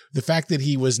the fact that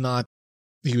he was not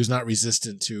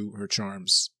resistant to her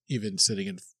charms, even sitting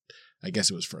in, I guess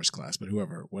it was first class, but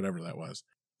whatever that was,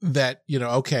 that,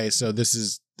 okay, so this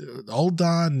is old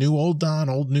Don, new old Don,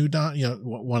 old new Don,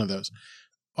 one of those.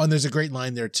 Oh, and there's a great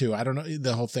line there too. I don't know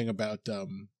the whole thing about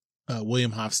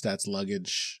William Hofstadt's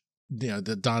luggage.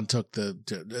 The Don took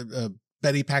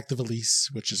Betty packed the valise,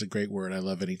 which is a great word. I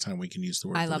love anytime we can use the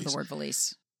word valise. I love the word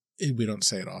valise. We don't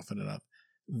say it often enough.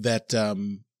 That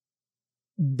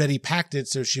Betty packed it,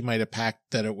 so she might have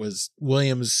packed that it was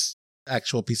William's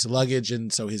actual piece of luggage,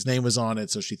 and so his name was on it,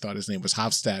 so she thought his name was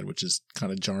Hofstad, which is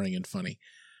kind of jarring and funny.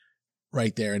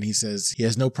 Right there, and he says he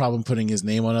has no problem putting his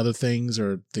name on other things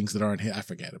or things that aren't his. I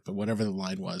forget it, but whatever the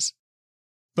line was.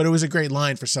 But it was a great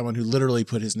line for someone who literally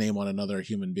put his name on another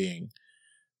human being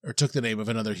or took the name of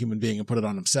another human being and put it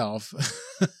on himself.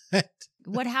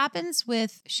 What happens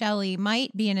with Shelley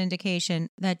might be an indication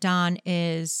that Don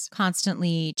is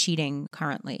constantly cheating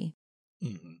currently.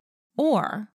 Mm-hmm.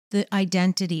 Or the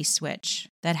identity switch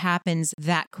that happens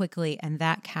that quickly and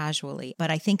that casually. But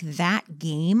I think that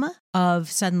game of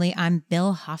suddenly I'm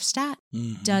Bill Hofstadt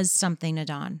does something to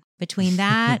Don. Between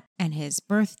that and his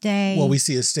birthday. Well, we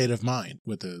see his state of mind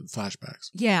with the flashbacks.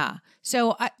 Yeah.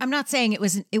 So I'm not saying it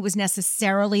was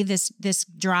necessarily this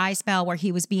dry spell where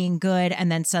he was being good and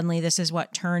then suddenly this is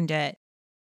what turned it.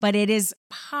 But it is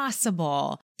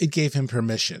possible. It gave him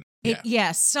permission.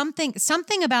 Yes, something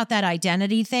about that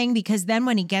identity thing, because then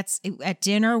when he gets at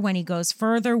dinner, when he goes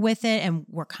further with it, and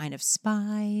we're kind of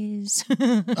spies.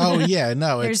 Oh yeah,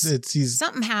 no, he's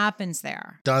something happens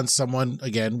there. Don's someone,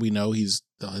 again, we know his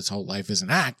whole life is an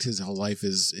act. His whole life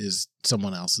is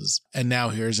someone else's, and now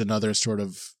here's another sort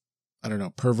of, I don't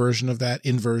know, perversion of that,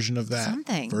 inversion of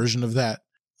that, version of that,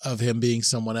 of him being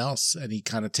someone else, and he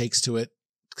kind of takes to it,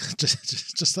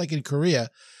 just like in Korea.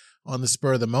 On the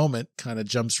spur of the moment, kind of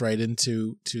jumps right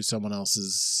into someone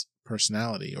else's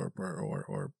personality or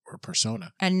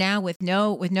persona. And now with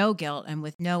no guilt and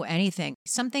with no anything,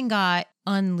 something got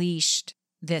unleashed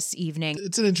this evening.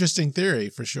 It's an interesting theory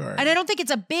for sure. And I don't think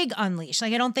it's a big unleash.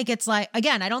 Like, I don't think it's like,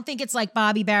 again, I don't think it's like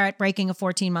Bobby Barrett breaking a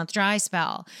 14-month dry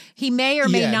spell. He may or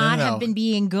may not have been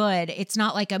being good. It's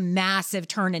not like a massive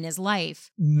turn in his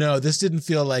life. No, this didn't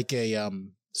feel like a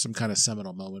some kind of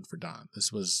seminal moment for Don.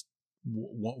 This was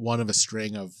one of a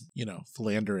string of,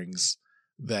 philanderings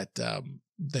that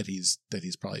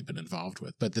he's probably been involved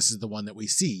with. But this is the one that we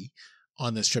see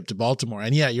on this trip to Baltimore.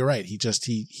 And yeah, you're right. He just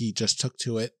took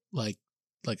to it like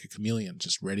a chameleon,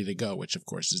 just ready to go, which of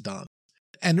course is Don.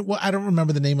 And I don't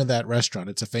remember the name of that restaurant.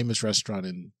 It's a famous restaurant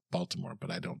in Baltimore, but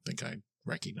I don't think I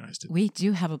recognized it. We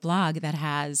do have a blog that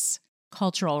has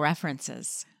cultural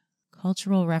references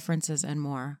and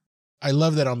more. I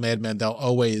love that on Mad Men, they'll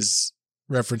always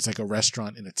reference like a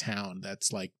restaurant in a town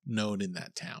that's like known in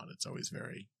that town. It's always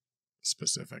very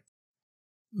specific.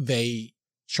 They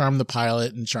charm the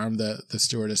pilot and charm the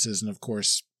stewardesses. And of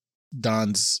course,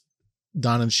 Don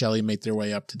and Shelley make their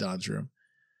way up to Don's room.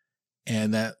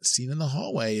 And that scene in the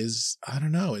hallway is, I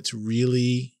don't know, it's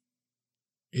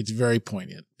very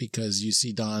poignant because you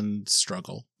see Don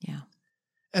struggle. Yeah.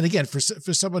 And again, for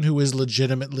someone who is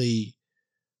legitimately,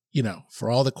 for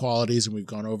all the qualities, and we've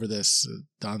gone over this,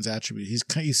 Don's attribute,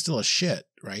 he's still a shit,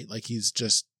 right? Like he's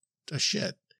just a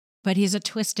shit. But he's a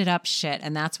twisted up shit,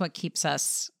 and that's what keeps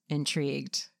us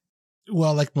intrigued.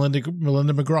 Well, like Melinda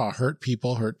McGraw, hurt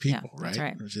people, right? That's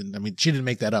right. I mean, she didn't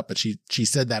make that up, but she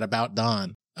said that about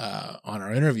Don on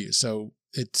our interview. So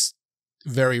it's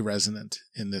very resonant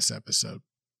in this episode.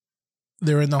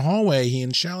 They're in the hallway, he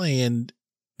and Shelley, and,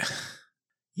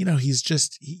 he's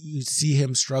just, you see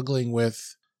him struggling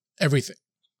with everything,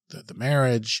 the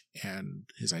marriage and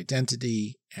his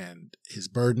identity and his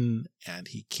burden, and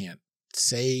he can't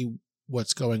say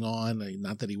what's going on.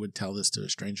 Not that he would tell this to a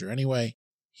stranger anyway.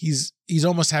 He's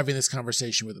almost having this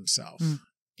conversation with himself.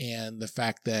 And the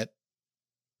fact that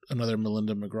another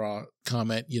Melinda McGraw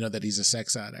comment, that he's a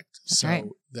sex addict. That's right.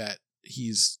 That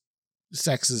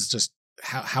sex is just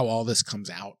how all this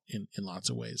comes out in lots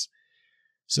of ways.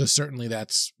 So certainly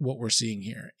that's what we're seeing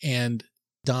here. And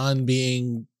Don,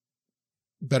 being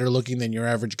better looking than your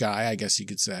average guy, I guess you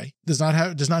could say, does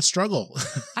not struggle.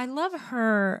 I love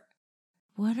her.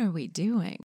 What are we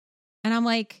doing? And I'm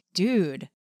like, dude,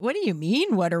 what do you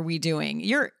mean? What are we doing?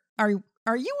 Are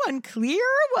you unclear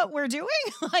what we're doing?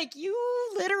 Like, you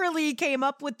literally came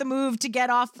up with the move to get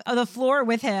off of the floor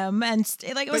with him, and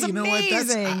it was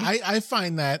amazing. I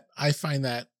find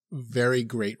that very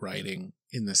great writing,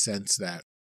 in the sense that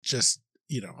just,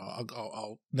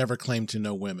 I'll never claim to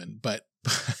know women, but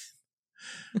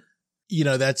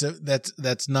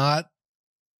that's not.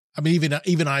 I mean,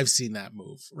 even I've seen that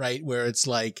move, right? Where it's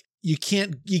like, you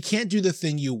can't do the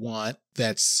thing you want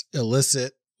that's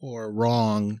illicit or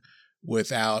wrong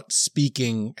without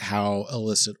speaking how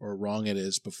illicit or wrong it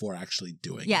is before actually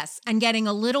doing it. Yes, and getting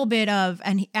a little bit of,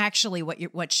 and actually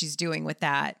what she's doing with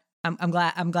that, I'm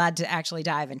glad to actually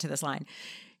dive into this line.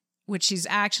 What she's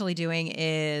actually doing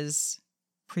is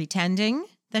pretending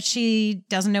that she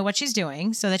doesn't know what she's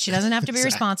doing so that she doesn't have to be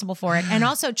responsible for it, and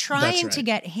also trying to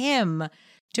get him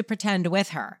to pretend with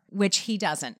her, which he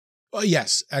doesn't. Well,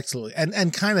 yes, absolutely.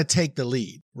 And kind of take the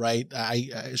lead, right?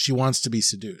 She wants to be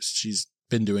seduced. She's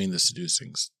been doing the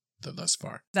seducings thus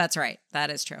far. That's right. That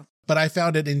is true. But I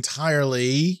found it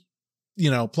entirely,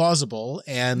 plausible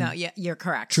and no, yeah, you're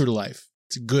correct. True to life.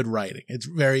 It's good writing. It's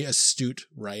very astute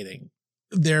writing.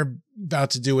 They're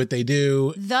about to do what they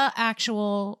do. The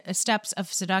actual steps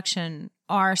of seduction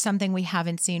are something we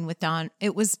haven't seen with Don.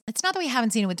 It's not that we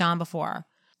haven't seen it with Don before.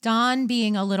 Don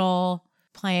playing a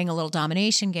little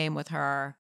domination game with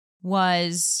her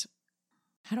was,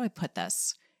 how do I put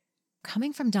this?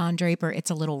 Coming from Don Draper, it's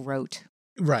a little rote.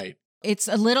 Right. It's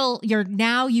a little,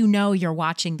 you're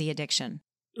watching The Addiction.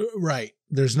 Right.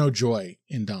 There's no joy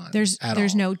in Don. There's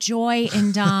no joy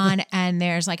in Don. And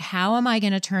there's like, how am I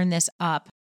going to turn this up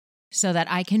so that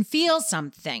I can feel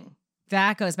something?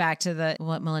 That goes back to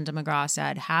what Melinda McGraw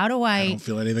said. How do I don't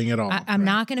feel anything at all. I'm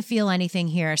not going to feel anything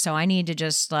here. So I need to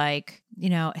just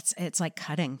it's like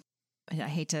cutting. I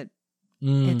hate to,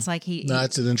 it's like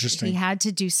that's interesting. He had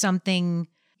to do something.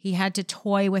 He had to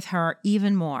toy with her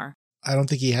even more. I don't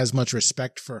think he has much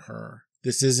respect for her.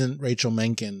 This isn't Rachel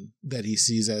Menken that he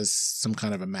sees as some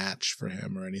kind of a match for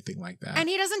him or anything like that. And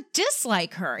he doesn't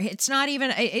dislike her. It's not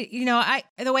even,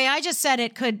 the way I just said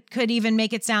it could even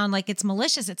make it sound like it's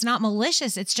malicious. It's not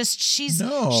malicious. It's just she's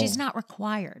not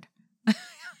required.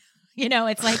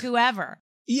 It's like whoever.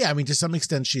 Yeah, I mean, to some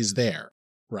extent she's there,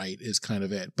 right, is kind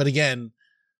of it. But again,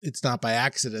 it's not by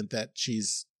accident that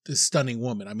she's this stunning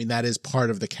woman. I mean, that is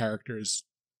part of the character's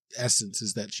essence,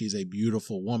 is that she's a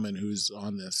beautiful woman who's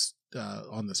on this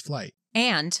flight.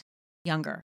 And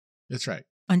younger. That's right.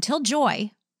 Until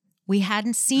Joy, we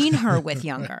hadn't seen her with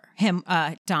younger,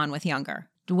 Don with younger.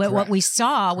 What we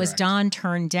saw was Don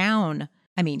turn down,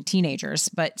 teenagers,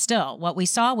 but still, what we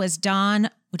saw was Don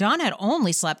had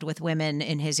only slept with women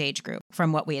in his age group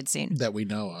from what we had seen. That we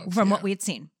know of. From what we had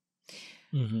seen.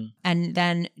 Mm-hmm. And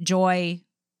then Joy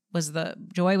was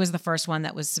the first one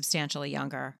that was substantially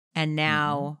younger. And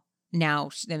now,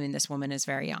 this woman is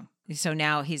very young. So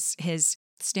now his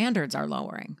standards are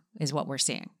lowering is what we're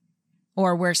seeing.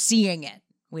 Or we're seeing it.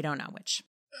 We don't know which.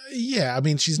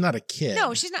 She's not a kid.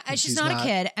 No, she's not. She's not a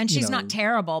kid, and she's not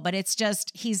terrible. But it's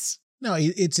just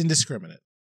it's indiscriminate,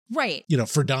 right?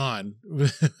 For Don,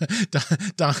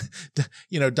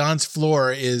 Don's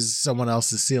floor is someone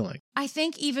else's ceiling. I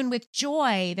think even with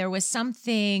Joy, there was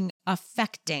something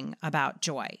affecting about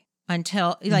Joy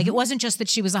until it wasn't just that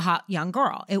she was a hot young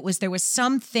girl. There was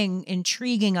something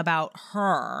intriguing about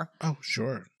her. Oh,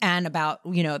 sure. And about,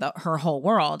 her whole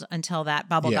world until that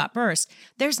bubble got burst.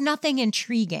 There's nothing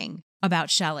intriguing about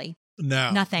Shelley.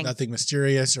 No. Nothing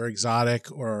mysterious or exotic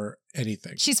or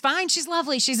anything. She's fine. She's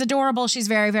lovely. She's adorable. She's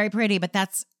very, very pretty, but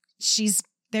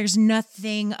there's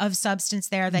nothing of substance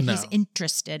there that he's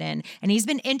interested in. And he's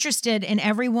been interested in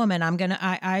every woman.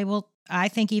 I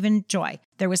think even Joy,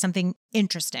 there was something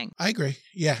interesting. I agree.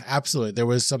 Yeah, absolutely. There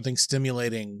was something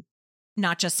stimulating.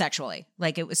 Not just sexually.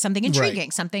 It was something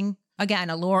intriguing, something, again,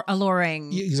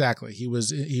 alluring. Exactly. He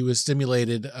was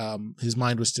stimulated. His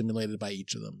mind was stimulated by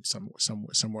each of them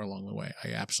somewhere along the way.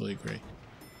 I absolutely agree.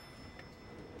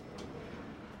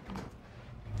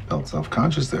 Felt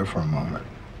self-conscious there for a moment.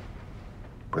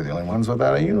 We're the only ones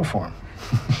without a uniform.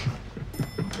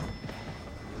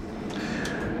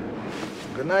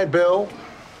 Good night, Bill.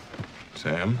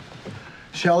 Sam?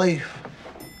 Shelley,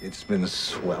 it's been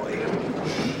swelly.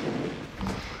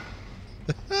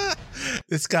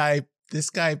 This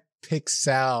guy picks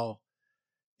Sal.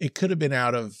 It could have been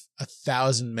out of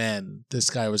 1,000 men. This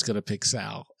guy was going to pick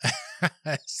Sal.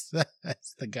 That's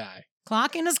the guy.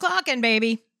 Clocking is clocking,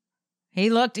 baby. He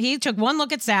took one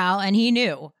look at Sal and he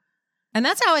knew. And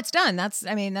that's how it's done.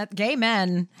 That gay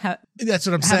men that's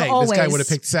what I'm saying. This guy would have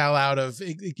picked Sal out of,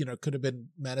 could have been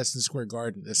Madison Square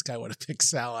Garden. This guy would have picked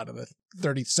Sal out of the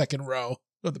 32nd row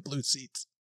of the blue seats.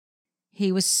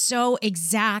 He was so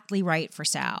exactly right for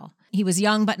Sal. He was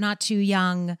young, but not too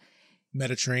young.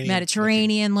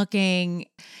 Mediterranean looking.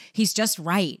 He's just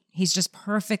right. He's just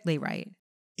perfectly right.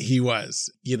 He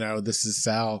was. This is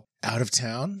Sal out of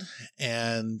town,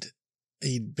 and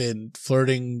he'd been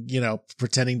flirting,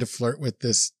 pretending to flirt with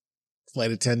this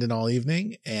flight attendant all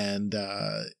evening, and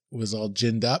was all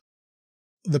ginned up.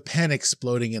 The pen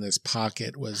exploding in his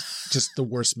pocket was just the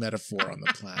worst metaphor on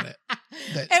the planet.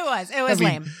 It was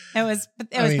lame. It was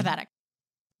pathetic.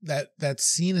 That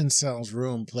scene in Sal's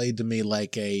room played to me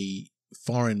like a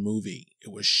foreign movie.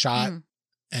 It was shot,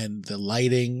 and the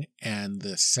lighting and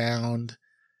the sound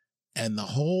and the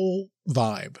whole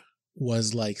vibe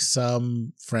was like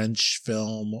some French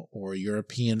film or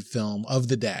European film of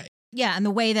the day. Yeah, and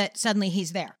the way that suddenly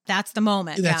he's there. That's the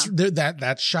moment.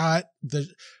 That shot.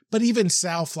 But even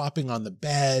Sal flopping on the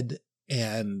bed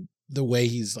and the way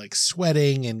he's like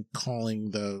sweating and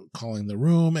calling the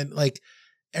room, and like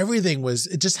everything was,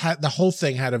 it just had, the whole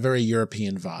thing had a very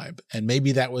European vibe. And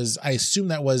maybe I assume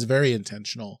that was very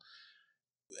intentional.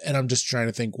 And I'm just trying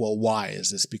to think, well, why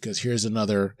is this? Because here's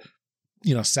another,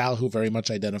 Sal who very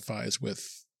much identifies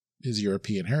with his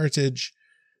European heritage,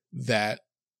 that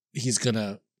he's going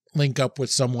to link up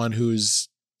with someone who's,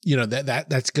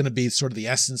 that's going to be sort of the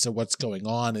essence of what's going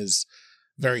on, is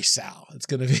very Sal. It's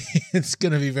going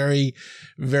to be very,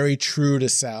 very true to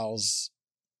Sal's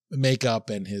makeup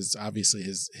and his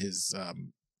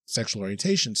sexual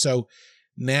orientation. So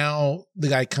now the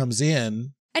guy comes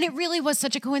in. And it really was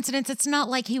such a coincidence. It's not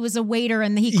like he was a waiter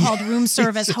and he called room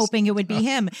service hoping it would be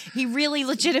him. He really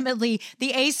legitimately,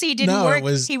 the AC didn't work.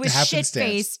 He was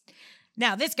shit-faced.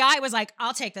 Now, this guy was like,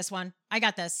 I'll take this one. I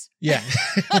got this. Yeah.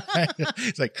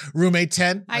 It's like, roommate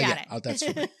 10? I got it. Oh, that's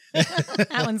fine.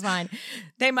 That one's fine.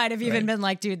 They might have even been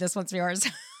like, dude, this one's yours.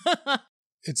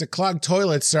 It's a clogged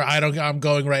toilet, sir. I'm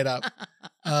going right up.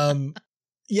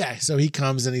 Yeah, so he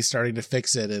comes and he's starting to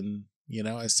fix it. And,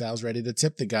 as Sal's ready to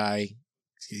tip the guy,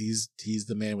 he's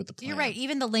the man with the plan. You're right.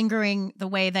 Even the lingering, the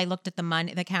way they looked at the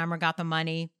money, the camera got the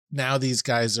money. Now these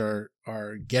guys are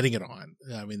getting it on.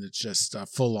 I mean, it's just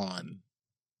full on.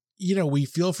 We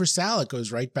feel for Sal. It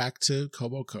goes right back to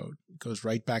Kobo Code. It goes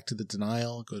right back to the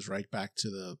denial. It goes right back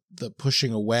to the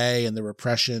pushing away and the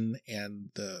repression and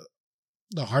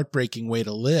the heartbreaking way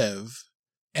to live.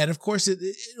 And of course,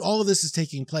 all of this is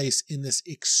taking place in this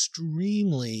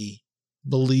extremely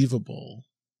believable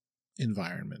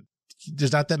environment.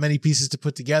 there's not that many pieces to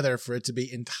put together for it to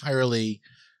be entirely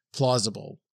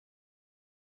plausible.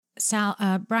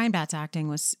 Brian Batt's acting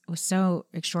was so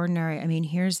extraordinary. I mean,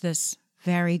 here's this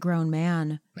very grown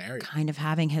man Married. kind of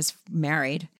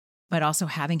married, but also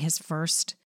having his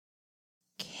first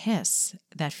kiss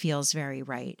that feels very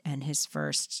right, and his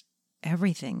first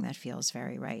everything that feels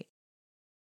very right.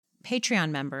 Patreon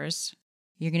members,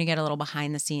 you're going to get a little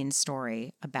behind the scenes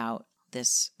story about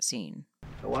this scene.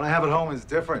 The one I have at home is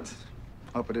different.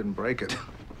 Hope I didn't break it.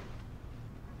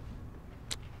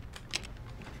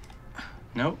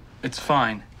 Nope, it's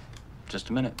fine. Just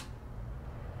a minute.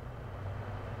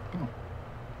 Oh,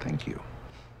 thank you.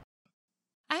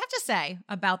 I have to say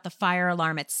about the fire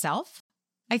alarm itself,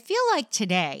 I feel like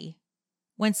today,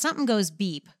 when something goes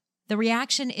beep, the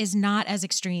reaction is not as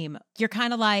extreme. You're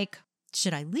kind of like,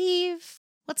 should I leave?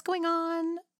 What's going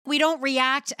on? We don't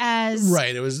react as...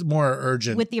 Right, it was more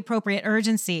urgent. With the appropriate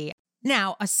urgency.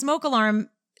 Now, a smoke alarm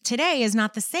today is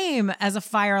not the same as a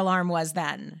fire alarm was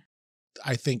then.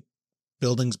 I think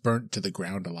buildings burnt to the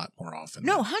ground a lot more often.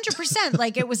 No, 100%.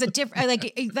 Like it was a different,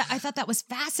 I thought that was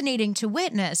fascinating to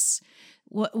witness.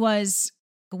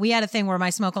 We had a thing where my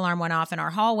smoke alarm went off in our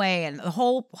hallway and the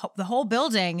whole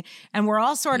building, and we're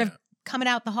all sort of coming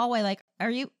out the hallway like,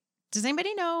 does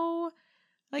anybody know?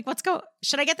 Like,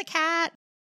 should I get the cat?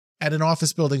 And in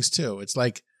office buildings too. It's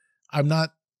like, I'm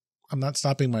not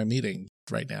stopping my meeting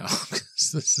right now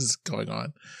because this is going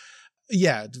on.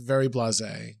 Yeah, it's very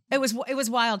blasé. It was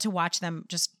wild to watch them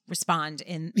just respond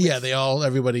in. Yeah,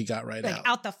 everybody got right like, out.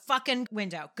 Out the fucking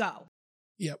window. Go.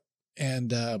 Yep.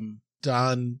 And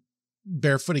Don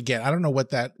barefoot again. I don't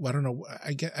know.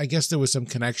 I guess there was some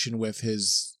connection with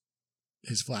his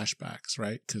flashbacks,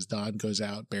 right? Because Don goes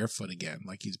out barefoot again,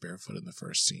 like he's barefoot in the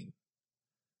first scene.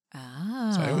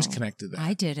 Oh. So I always connected that.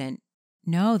 I didn't.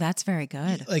 No, that's very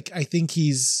good. Like, I think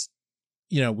he's,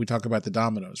 we talk about the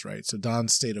dominoes, right? So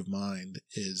Don's state of mind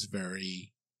is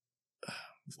very,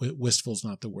 wistful's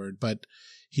not the word, but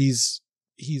his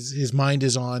mind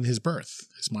is on his birth.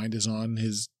 His mind is on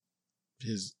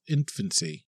his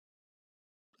infancy.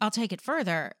 I'll take it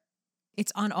further.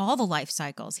 It's on all the life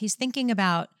cycles. He's thinking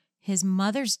about his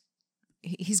mother's,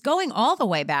 he's going all the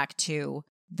way back to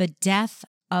the death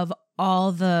of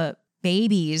all the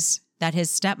babies that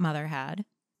his stepmother had,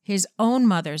 his own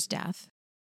mother's death,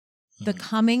 the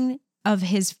coming of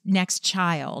his next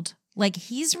child. Like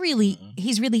he's really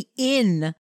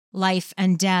in life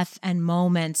and death and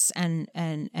moments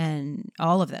and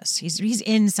all of this. He's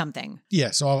in something. Yeah,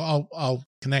 so I'll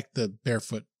connect the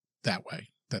barefoot that way.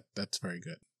 That's very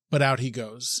good. But out he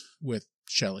goes with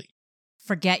Shelley.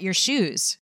 Forget your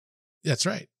shoes. That's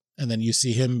right. And then you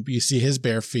see his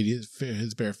bare feet as well.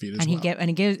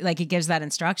 He gives that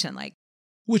instruction, like,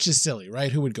 which is silly,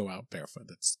 right? Who would go out barefoot?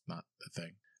 That's not the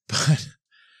thing. But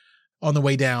on the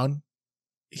way down,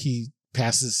 he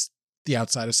passes the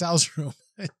outside of Sal's room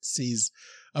and sees,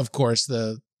 of course,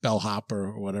 the bellhop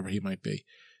or whatever he might be.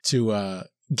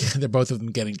 They're both of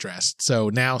them getting dressed. So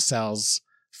now Sal's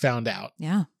found out,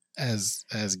 as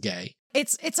gay.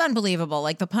 It's unbelievable.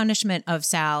 Like the punishment of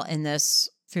Sal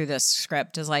through this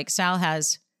script is like Sal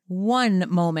has one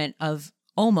moment of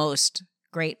almost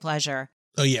great pleasure.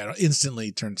 Oh yeah,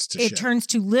 instantly turns to shit. It turns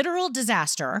to literal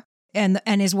disaster and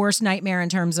his worst nightmare in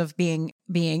terms of being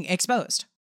exposed.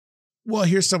 Well,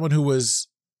 here's someone who was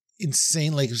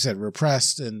insane, like you said,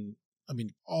 repressed, and I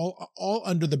mean all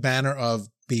under the banner of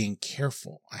being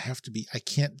careful. I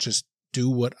can't just do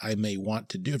what I may want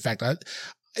to do. In fact,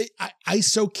 I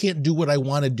so can't do what I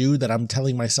want to do that I'm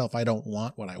telling myself I don't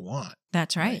want what I want.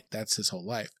 That's right. That's his whole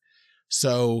life.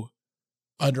 So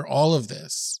under all of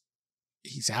this,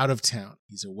 he's out of town.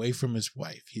 He's away from his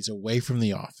wife. He's away from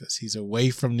the office. He's away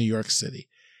from New York City.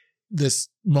 This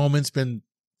moment's been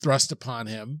thrust upon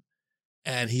him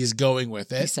and he's going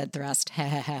with it. He said thrust.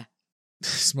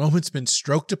 This moment's been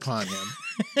stroked upon him.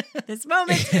 This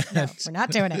moment. No, we're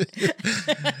not doing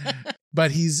it.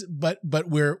 But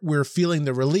we're feeling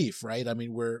the relief, right? I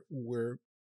mean, we're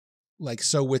like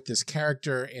so with this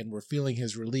character, and we're feeling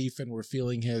his relief, and we're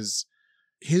feeling his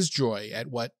joy at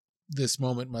what this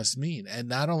moment must mean. And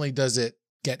not only does it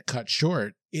get cut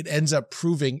short, it ends up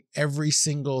proving every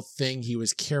single thing he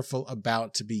was careful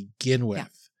about to begin with. Yeah.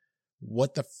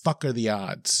 What the fuck are the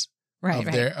odds?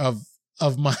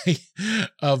 Of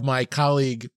my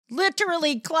colleague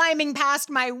literally climbing past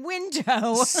my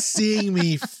window, seeing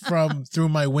me through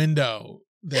my window,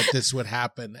 that this would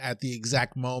happen at the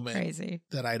exact moment Crazy.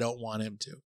 That I don't want him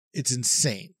to. It's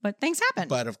insane. But things happen.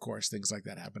 But of course, things like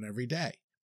that happen every day.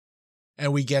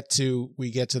 And we get to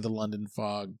the London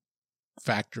Fog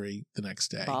factory the next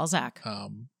day. Balzac.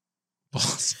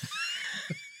 Balzac.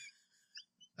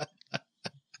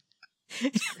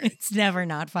 It's never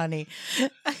not funny.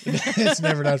 It's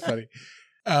never not funny.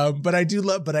 But I do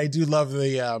love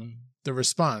the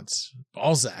response.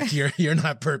 Balzac, you're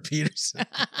not Bert Peterson.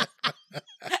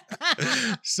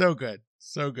 So good.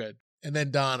 So good. And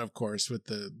then Don, of course, with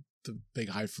the big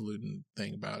highfalutin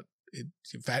thing about it,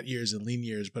 fat years and lean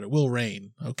years, but it will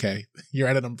rain. Okay. You're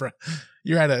at an umbrella.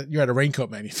 You're at a raincoat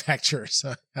manufacturer.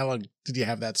 So how long did you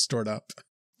have that stored up?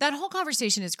 That whole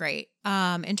conversation is great.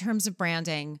 In terms of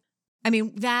branding, I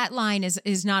mean, that line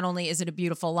is not only is it a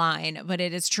beautiful line, but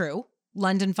it is true.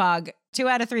 London Fog, 2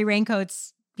 out of 3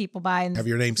 raincoats people buy and have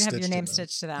your name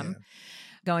stitched to them. Yeah.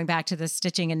 Going back to the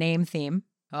stitching a name theme.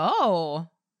 Oh,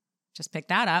 just pick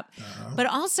that up. Uh-huh. But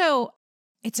also,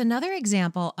 it's another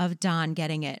example of Don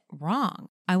getting it wrong.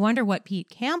 I wonder what Pete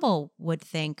Campbell would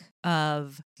think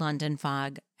of London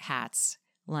Fog hats,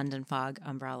 London Fog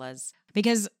umbrellas,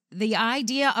 because the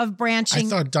idea of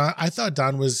branching. I thought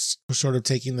Don was sort of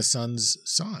taking the Sun's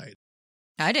side.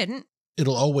 I didn't.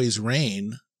 It'll always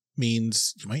rain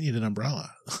means you might need an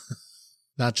umbrella.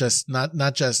 not just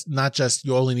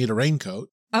you only need a raincoat.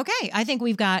 Okay, I think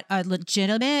we've got a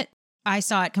legitimate. I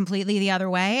saw it completely the other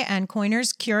way, and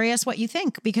Coiners, curious what you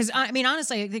think, because I mean,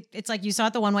 honestly, it's like you saw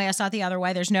it the one way, I saw it the other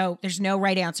way. There's no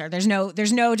right answer. There's no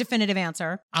definitive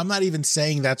answer. I'm not even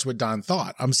saying that's what Don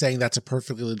thought. I'm saying that's a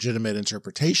perfectly legitimate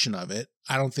interpretation of it.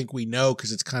 I don't think we know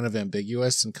because it's kind of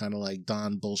ambiguous and kind of like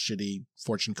Don bullshitty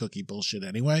fortune cookie bullshit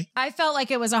anyway. I felt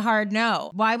like it was a hard no.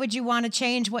 Why would you want to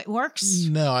change what works?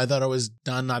 No, I thought it was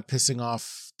Don not pissing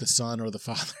off the son or the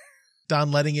father. Don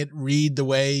letting it read the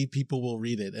way people will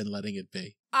read it and letting it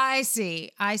be. I see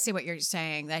what you're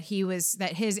saying, that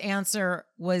his answer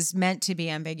was meant to be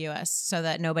ambiguous so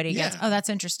that nobody gets, oh, that's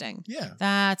interesting. Yeah.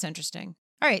 That's interesting.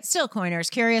 All right, still Coiners,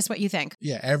 curious what you think.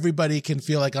 Yeah, everybody can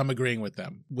feel like I'm agreeing with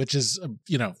them, which is,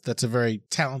 that's a very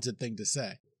talented thing to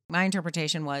say. My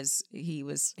interpretation was he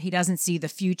doesn't see the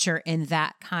future in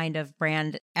that kind of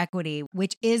brand equity,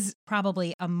 which is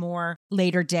probably a more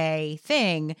later day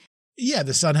thing. Yeah,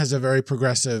 the Sun has a very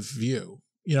progressive view.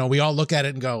 We all look at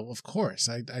it and go, of course.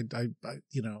 I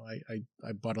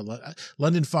bought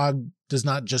London Fog does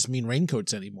not just mean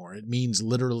raincoats anymore. It means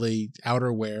literally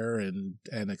outerwear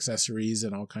and accessories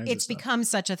and all kinds of stuff. It's become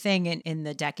such a thing in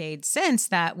the decades since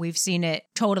that we've seen it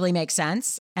totally make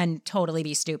sense and totally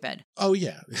be stupid. Oh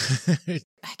yeah.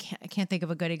 I can't think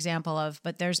of a good example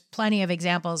but there's plenty of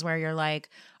examples where you're like,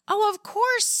 oh, of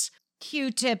course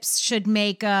Q-tips should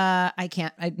make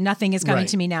nothing is coming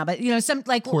to me now, but some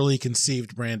like poorly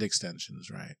conceived brand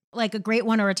extensions, right? Like a great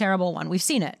one or a terrible one. We've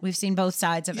seen it. We've seen both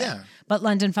sides of it. But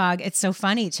London Fog, it's so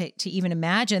funny to even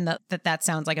imagine that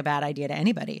sounds like a bad idea to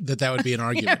anybody. That would be an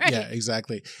argument. Yeah, right. Yeah,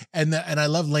 exactly. And I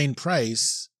love Lane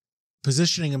Price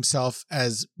positioning himself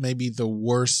as maybe the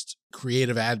worst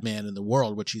creative ad man in the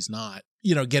world, which he's not.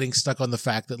 Getting stuck on the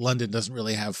fact that London doesn't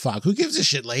really have fog. Who gives a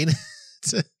shit, Lane?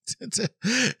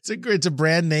 It's a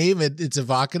brand name. It's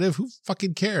evocative. Who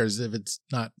fucking cares if it's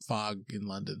not fog in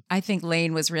London? I think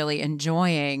Lane was really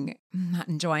not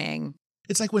enjoying.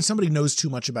 It's like when somebody knows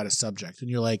too much about a subject and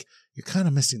you're like, you're kind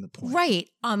of missing the point. Right.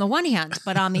 On the one hand,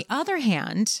 but on the other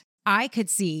hand, I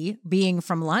could see being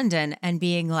from London and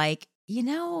being like, I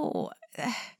know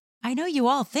you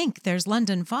all think there's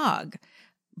London Fog,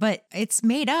 but it's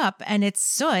made up and it's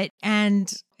soot,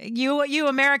 and you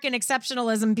American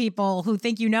exceptionalism people who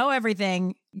think you know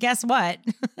everything, guess what?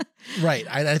 Right.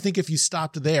 I think if you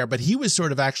stopped there, but he was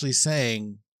sort of actually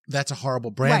saying that's a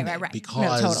horrible brand name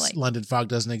because London Fog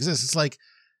doesn't exist. It's like,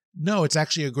 no, it's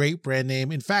actually a great brand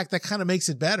name. In fact, that kind of makes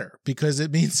it better because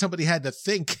it means somebody had to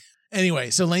think.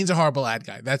 Anyway, so Lane's a horrible ad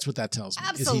guy. That's what that tells me.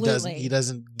 Absolutely. He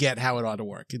doesn't get how it ought to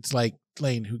work. It's like,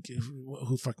 Lane,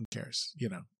 who fucking cares,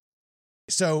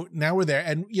 So now we're there,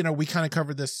 and we kind of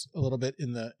covered this a little bit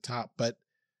in the top, but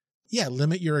yeah,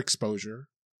 limit your exposure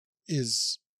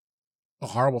is a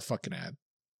horrible fucking ad,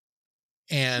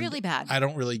 and really bad. I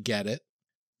don't really get it.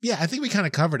 Yeah, I think we kind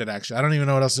of covered it. Actually, I don't even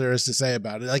know what else there is to say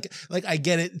about it. Like I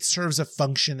get it. It serves a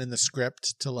function in the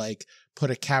script to like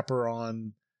put a capper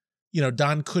on.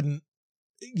 Don couldn't,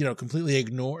 completely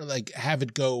ignore, have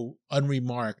it go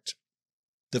unremarked.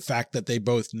 The fact that they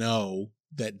both know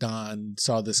that Don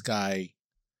saw this guy.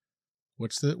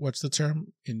 What's the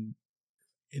term in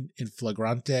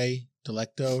flagrante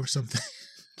delicto or something?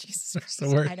 Jesus, what's the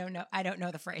word? I don't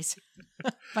know the phrase,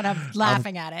 but I'm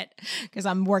laughing at it because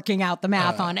I'm working out the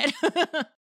math on it.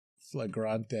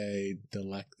 Flagrante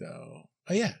delicto.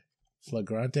 Oh yeah,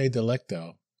 flagrante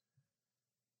delicto.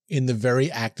 In the very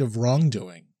act of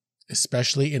wrongdoing,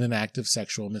 especially in an act of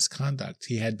sexual misconduct.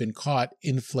 He had been caught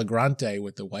in flagrante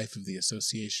with the wife of the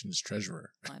association's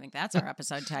treasurer. Well, I think that's our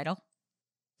episode title.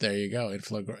 There you go. In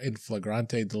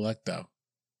flagrante delicto.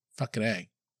 Fucking A.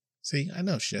 See, I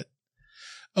know shit.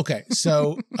 Okay,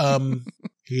 so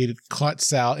he had caught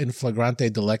Sal in flagrante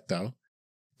delicto.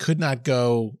 Could not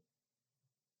go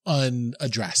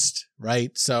unaddressed,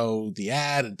 right? So the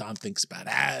ad, and Don thinks about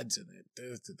ads, and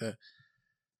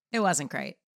It wasn't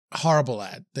great. horrible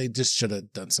ad. They just should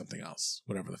have done something else,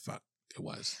 whatever the fuck it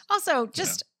was. Also,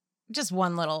 just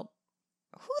one little,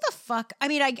 who the fuck? I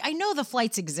mean, I know the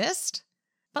flights exist,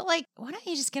 but like, why don't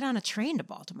you just get on a train to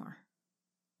Baltimore?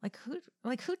 Like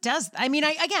who does? I mean,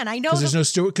 I know Because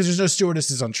there's no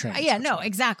stewardesses on trains. yeah, no,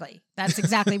 exactly. That's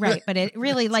exactly right. But it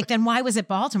really, like, then why was it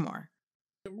Baltimore?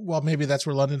 Well, maybe that's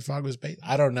where London Fog was based.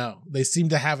 I don't know. They seem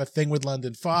to have a thing with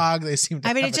London Fog. They seem to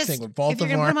have a thing with Baltimore. If you're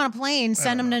going to put them on a plane,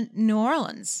 send them to New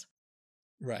Orleans.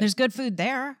 Right. There's good food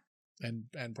there. And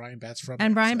Brian Batt's from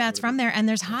And there. Brian So Batt's it from would've there. And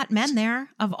there's hot men there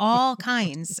of all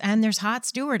kinds. And there's hot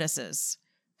stewardesses.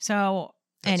 So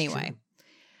That's anyway. true.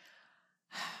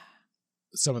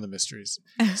 Some of the mysteries.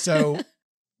 So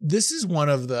this is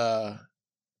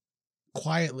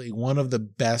quietly one of the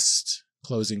best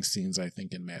closing scenes, I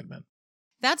think, in Mad Men.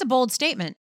 That's a bold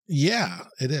statement. Yeah,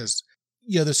 it is.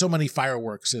 There's so many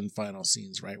fireworks in final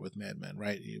scenes, right, with Mad Men,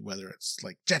 right? Whether it's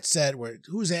like Jet Set, where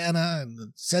who's Anna,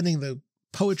 and sending the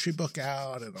poetry book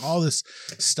out, and all this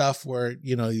stuff where,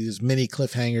 these mini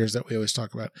cliffhangers that we always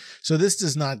talk about. So this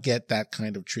does not get that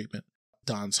kind of treatment.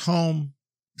 Don's home.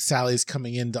 Sally's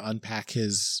coming in to unpack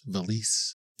his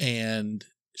valise, and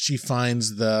she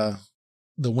finds the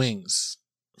wings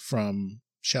from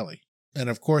Shelley. And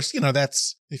of course,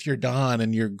 that's, if you're Don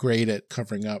and you're great at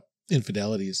covering up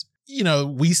infidelities,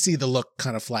 we see the look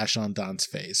kind of flash on Don's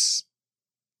face,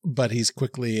 but he's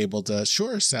quickly able to,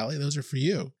 sure, Sally, those are for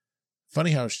you.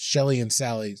 Funny how Shelley and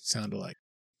Sally sound alike.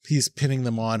 He's pinning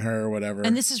them on her or whatever.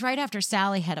 And this is right after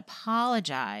Sally had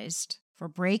apologized for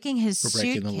breaking his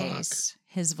suitcase,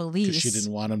 his valise. Because she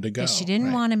didn't want him to go. She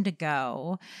didn't want him to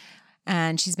go.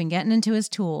 And she's been getting into his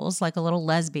tools like a little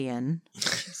lesbian.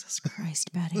 Jesus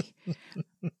Christ, Betty.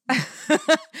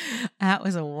 That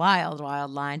was a wild,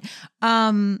 wild line.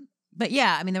 But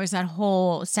yeah, I mean, there was that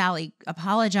whole Sally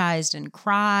apologized and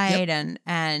cried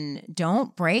and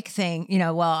don't break thing.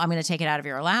 Well, I'm going to take it out of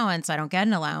your allowance. I don't get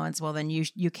an allowance. Well, then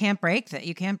you can't break that.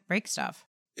 You can't break stuff.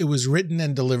 It was written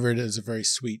and delivered as a very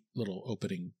sweet little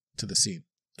opening to the scene.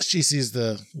 She sees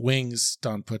the wings,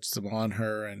 Don puts them on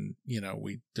her, and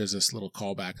there's this little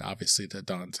callback, obviously, to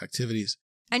Don's activities.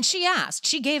 And she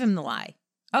gave him the lie.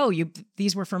 Oh,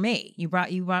 these were for me. You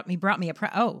brought me a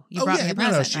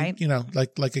present,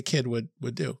 right? Like a kid would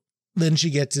do. Then she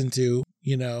gets into,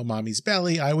 mommy's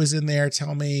belly. I was in there.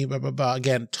 Tell me, blah, blah, blah.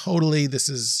 Again, totally. This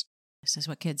is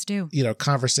what kids do.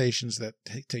 Conversations that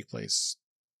take place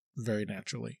very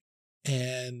naturally.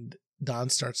 And Don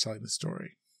starts telling the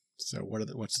story. So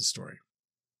what's the story?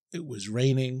 It was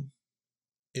raining.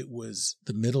 It was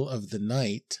the middle of the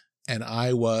night, and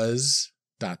I was ...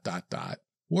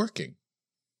 working.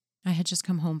 I had just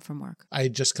come home from work.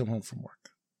 In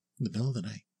the middle of the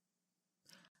night.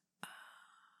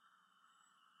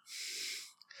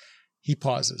 He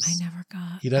pauses.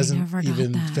 He doesn't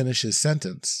even finish his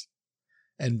sentence.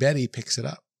 And Betty picks it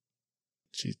up.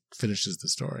 She finishes the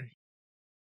story.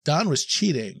 Don was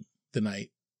cheating the night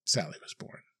Sally was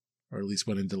born, or at least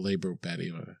went into labor with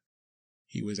Betty.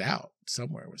 He was out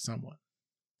somewhere with someone.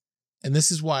 And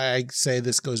this is why I say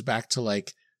this goes back to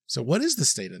so what is the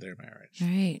state of their marriage?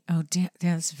 Right. Oh, damn,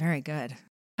 that's very good.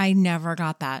 I never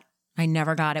got that.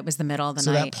 It was the middle of the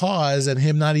night. So that pause and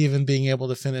him not even being able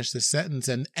to finish the sentence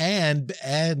and add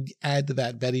to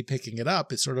that Betty picking it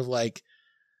up. It's sort of like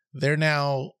they're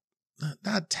now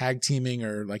not tag teaming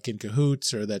or like in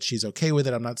cahoots or that she's okay with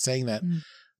it. I'm not saying that.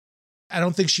 I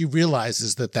don't think she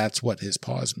realizes that that's what his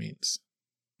pause means.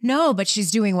 No, but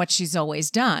she's doing what she's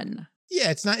always done. Yeah,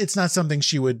 it's not something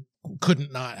she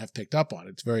couldn't not have picked up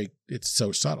on. It's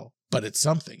so subtle, but it's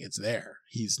something. It's there.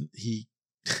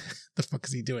 The fuck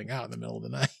is he doing out in the middle of the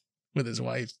night with his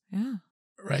wife? Yeah.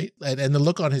 Right. And the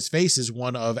look on his face is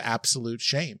one of absolute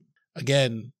shame.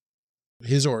 Again,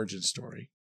 his origin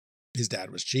story. His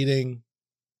dad was cheating,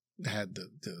 had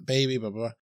the baby, blah, blah,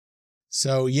 blah.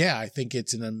 So yeah, I think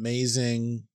it's an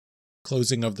amazing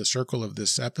closing of the circle of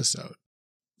this episode.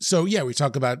 So yeah, we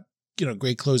talk about,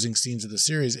 great closing scenes of the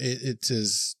series. It's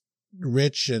as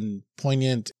rich and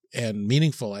poignant and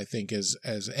meaningful, I think, as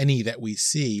any that we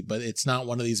see, but it's not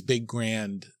one of these big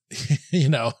grand,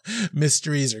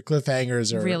 mysteries or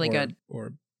cliffhangers or really good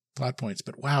or plot points.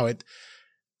 But wow,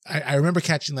 I remember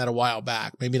catching that a while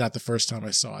back. Maybe not the first time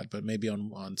I saw it, but maybe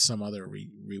on some other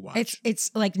rewatch. It's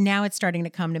like now it's starting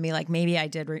to come to me like maybe I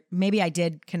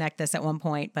did connect this at one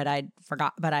point, but I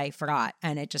forgot,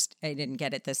 and I didn't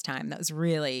get it this time. That was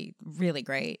really, really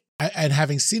great. And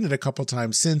having seen it a couple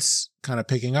times since, kind of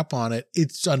picking up on it,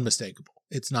 it's unmistakable.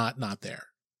 It's not there.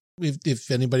 If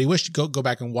anybody wished to go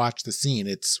back and watch the scene,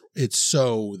 it's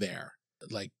so there.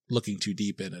 Like looking too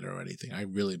deep in it or anything. I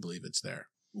really believe it's there.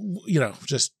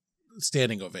 Just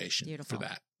standing ovation. Beautiful.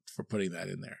 for putting that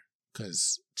in there.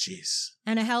 Because, geez.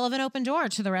 And a hell of an open door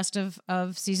to the rest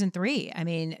of season 3. I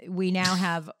mean, we now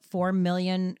have 4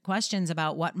 million questions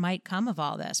about what might come of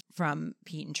all this, from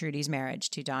Pete and Trudy's marriage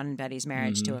to Don and Betty's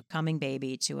marriage to a coming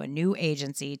baby to a new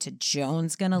agency to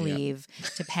Joan's gonna leave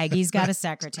to Peggy's got a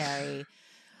secretary.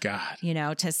 God.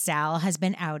 To Sal has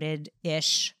been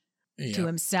outed-ish to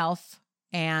himself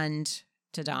and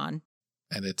to Don.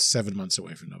 And it's 7 months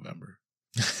away from November.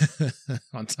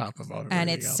 On top of all. And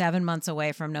it's 7 months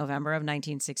away from November of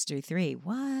 1963.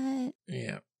 What?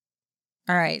 Yeah.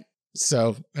 All right.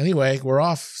 So anyway, we're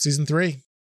off season 3.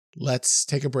 Let's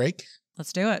take a break.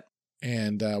 Let's do it.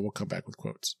 And we'll come back with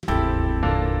quotes.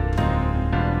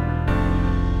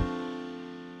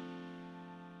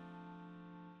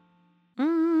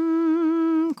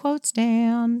 Quotes,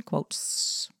 Dan.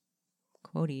 Quotes.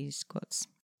 Quoties. Quotes.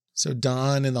 So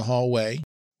Dawn in the hallway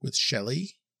with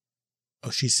Shelley. Oh,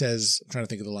 she says, I'm trying to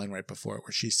think of the line right before it,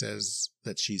 where she says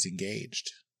that she's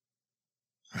engaged.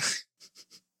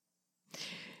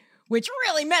 Which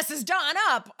really messes Dawn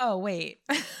up. Oh, wait.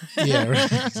 Yeah,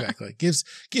 right, exactly.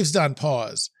 Gives Dawn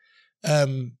pause.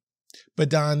 But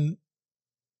Dawn,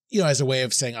 as a way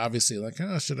of saying, obviously, like,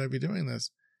 oh, should I be doing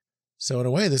this? So in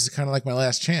a way, this is kind of like my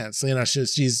last chance.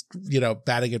 She's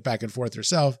batting it back and forth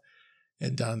herself.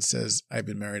 And Dawn says, I've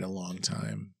been married a long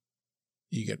time.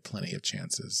 You get plenty of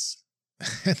chances.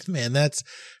 Man, that's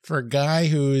for a guy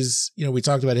who's, we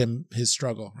talked about his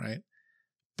struggle, right?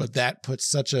 But that puts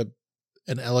such an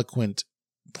eloquent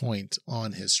point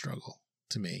on his struggle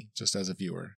to me, just as a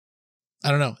viewer.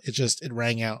 I don't know. It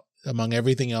rang out among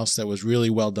everything else that was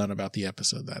really well done about the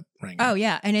episode. That rang out. Oh,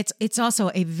 yeah. And it's also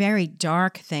a very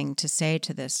dark thing to say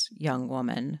to this young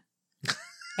woman.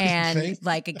 And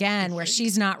like, again, where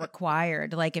she's not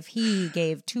required. Like, if he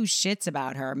gave 2 shits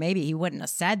about her, maybe he wouldn't have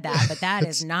said that. But that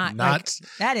is not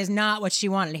that is not what she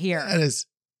wanted to hear. That is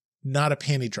not a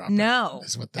panty dropper. No,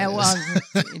 is what that is. Well,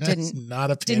 it didn't not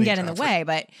a panty didn't get dropper. in the way,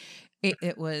 but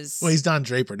it was. Well, he's Don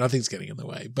Draper. Nothing's getting in the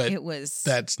way. But it was.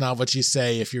 That's not what you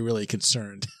say if you're really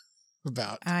concerned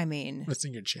about. I mean,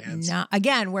 missing your chance. Not,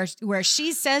 again, where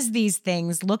she says these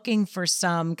things looking for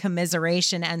some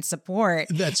commiseration and support.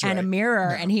 That's right. And a mirror,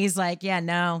 No. and he's like, yeah,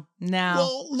 no.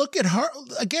 Well, look at her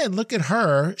again. Look at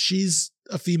her. She's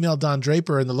a female Don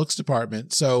Draper in the looks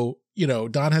department. So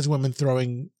Don has women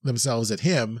throwing themselves at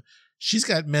him. She's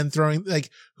got men throwing,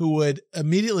 like, who would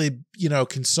immediately,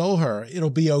 console her. It'll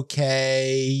be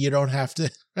okay. You don't have to.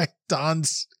 Right?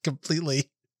 Don's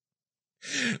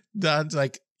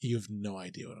like, you have no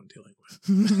idea what I'm dealing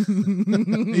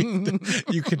with.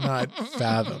 You cannot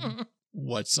fathom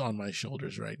what's on my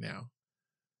shoulders right now.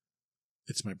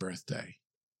 It's my birthday.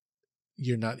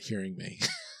 You're not hearing me.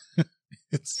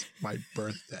 It's my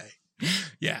birthday.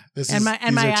 Yeah, these are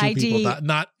two ID, people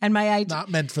not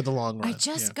meant for the long run. I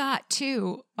just got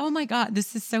to. Oh my God,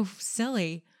 this is so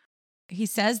silly. He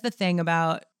says the thing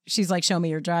about, she's like, show me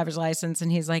your driver's license,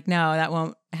 and he's like, no, that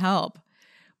won't help.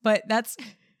 But it's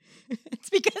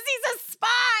because he's a spy.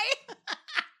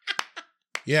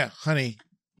 Yeah, honey,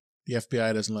 the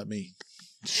FBI doesn't let me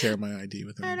share my ID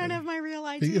with anybody. I don't have my real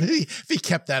ID. If he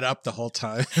kept that up the whole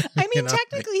time. I mean,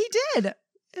 technically he did.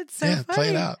 It's so funny. Play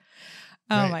it out.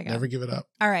 Oh right. my God. Never give it up.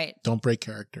 All right. Don't break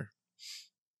character.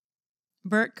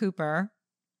 Bert Cooper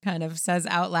kind of says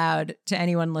out loud to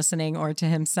anyone listening or to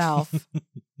himself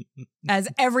as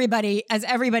everybody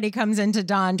comes into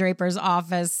Don Draper's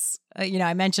office.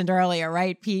 I mentioned earlier,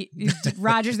 right? Pete,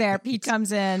 Roger's there. Pete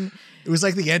comes in. It was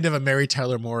like the end of a Mary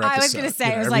Tyler Moore episode. I was going to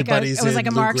say it was like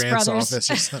a Marx Brothers. It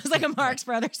was like a Marx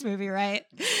Brothers movie, right?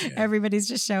 Yeah. Everybody's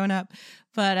just showing up.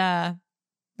 But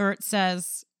Bert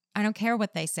says, I don't care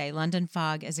what they say. London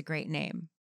Fog is a great name.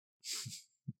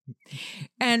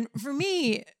 And for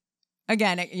me,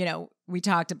 again, we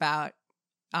talked about,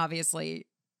 obviously,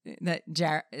 that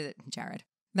Jared,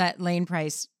 that Lane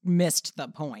Price missed the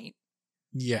point.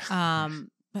 Yeah.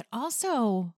 But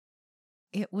also,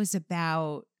 it was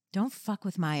about, don't fuck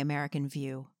with my American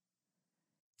view.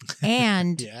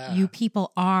 And you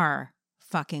people are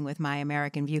fucking with my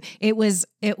American view. It was,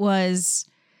 it's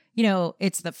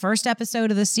the first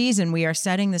episode of the season. We are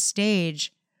setting the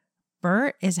stage.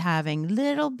 Bert is having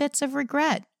little bits of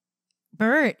regret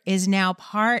Bert is now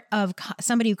part of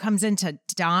somebody who comes into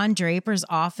Don Draper's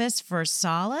office for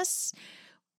solace.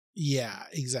 Yeah,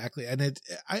 exactly. And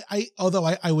although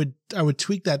I would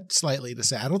tweak that slightly to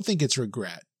say, I don't think it's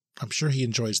regret. I'm sure he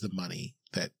enjoys the money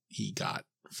that he got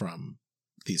from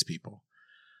these people,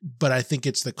 but I think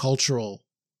it's the cultural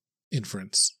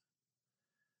inference.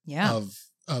 Yeah.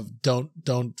 Of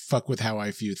don't fuck with how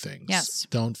I view things. Yes.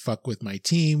 Don't fuck with my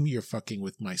team. You're fucking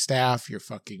with my staff. You're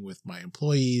fucking with my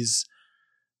employees.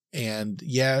 And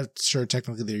yeah, sure,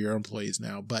 technically they're your employees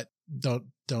now, but don't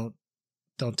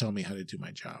tell me how to do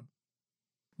my job.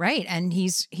 Right. And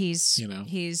he's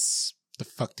the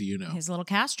fuck do you know? He's a little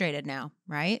castrated now,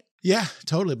 right? Yeah,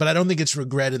 totally. But I don't think it's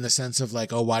regret in the sense of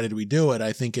like, oh, why did we do it?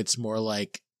 I think it's more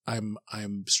like I'm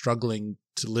struggling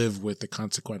to live with the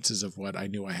consequences of what I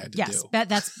knew I had to do.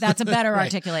 Yes, that's a better Right.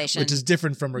 articulation. Which is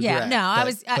different from regret. Yeah, no, I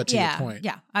was but to your point.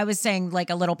 Yeah, I was saying like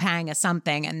a little pang of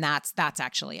something, and that's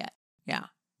actually it. Yeah.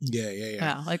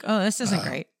 Yeah. Like, oh, this isn't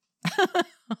great.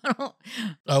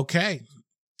 Okay.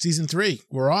 Season 3,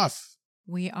 we're off.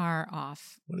 We are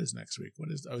off. What is next week?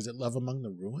 Is it Love Among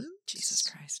the Ruins? Jesus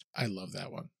Christ. I love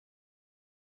that one.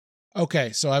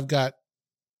 Okay, so I've got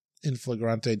in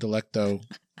flagrante delicto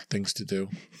things to do.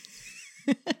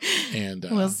 And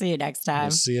we'll see you next time.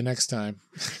 We'll see you next time.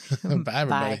 Bye,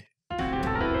 everybody. Bye.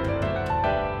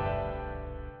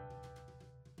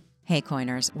 Hey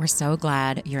Coiners, we're so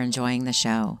glad you're enjoying the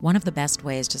show. One of the best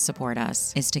ways to support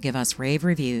us is to give us rave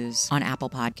reviews on Apple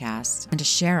Podcasts and to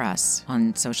share us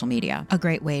on social media. A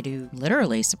great way to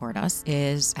literally support us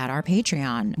is at our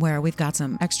Patreon, where we've got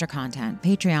some extra content.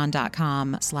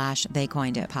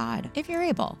 Patreon.com/theycoineditpod. If you're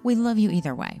able, we love you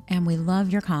either way. And we love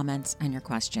your comments and your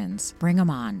questions. Bring them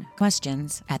on.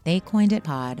 Questions at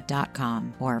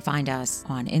theycoineditpod.com or find us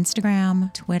on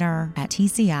Instagram, Twitter at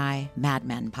TCI Mad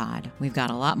Men Pod. We've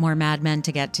got a lot more Mad Men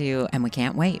to get to, and we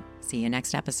can't wait. See you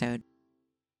next episode.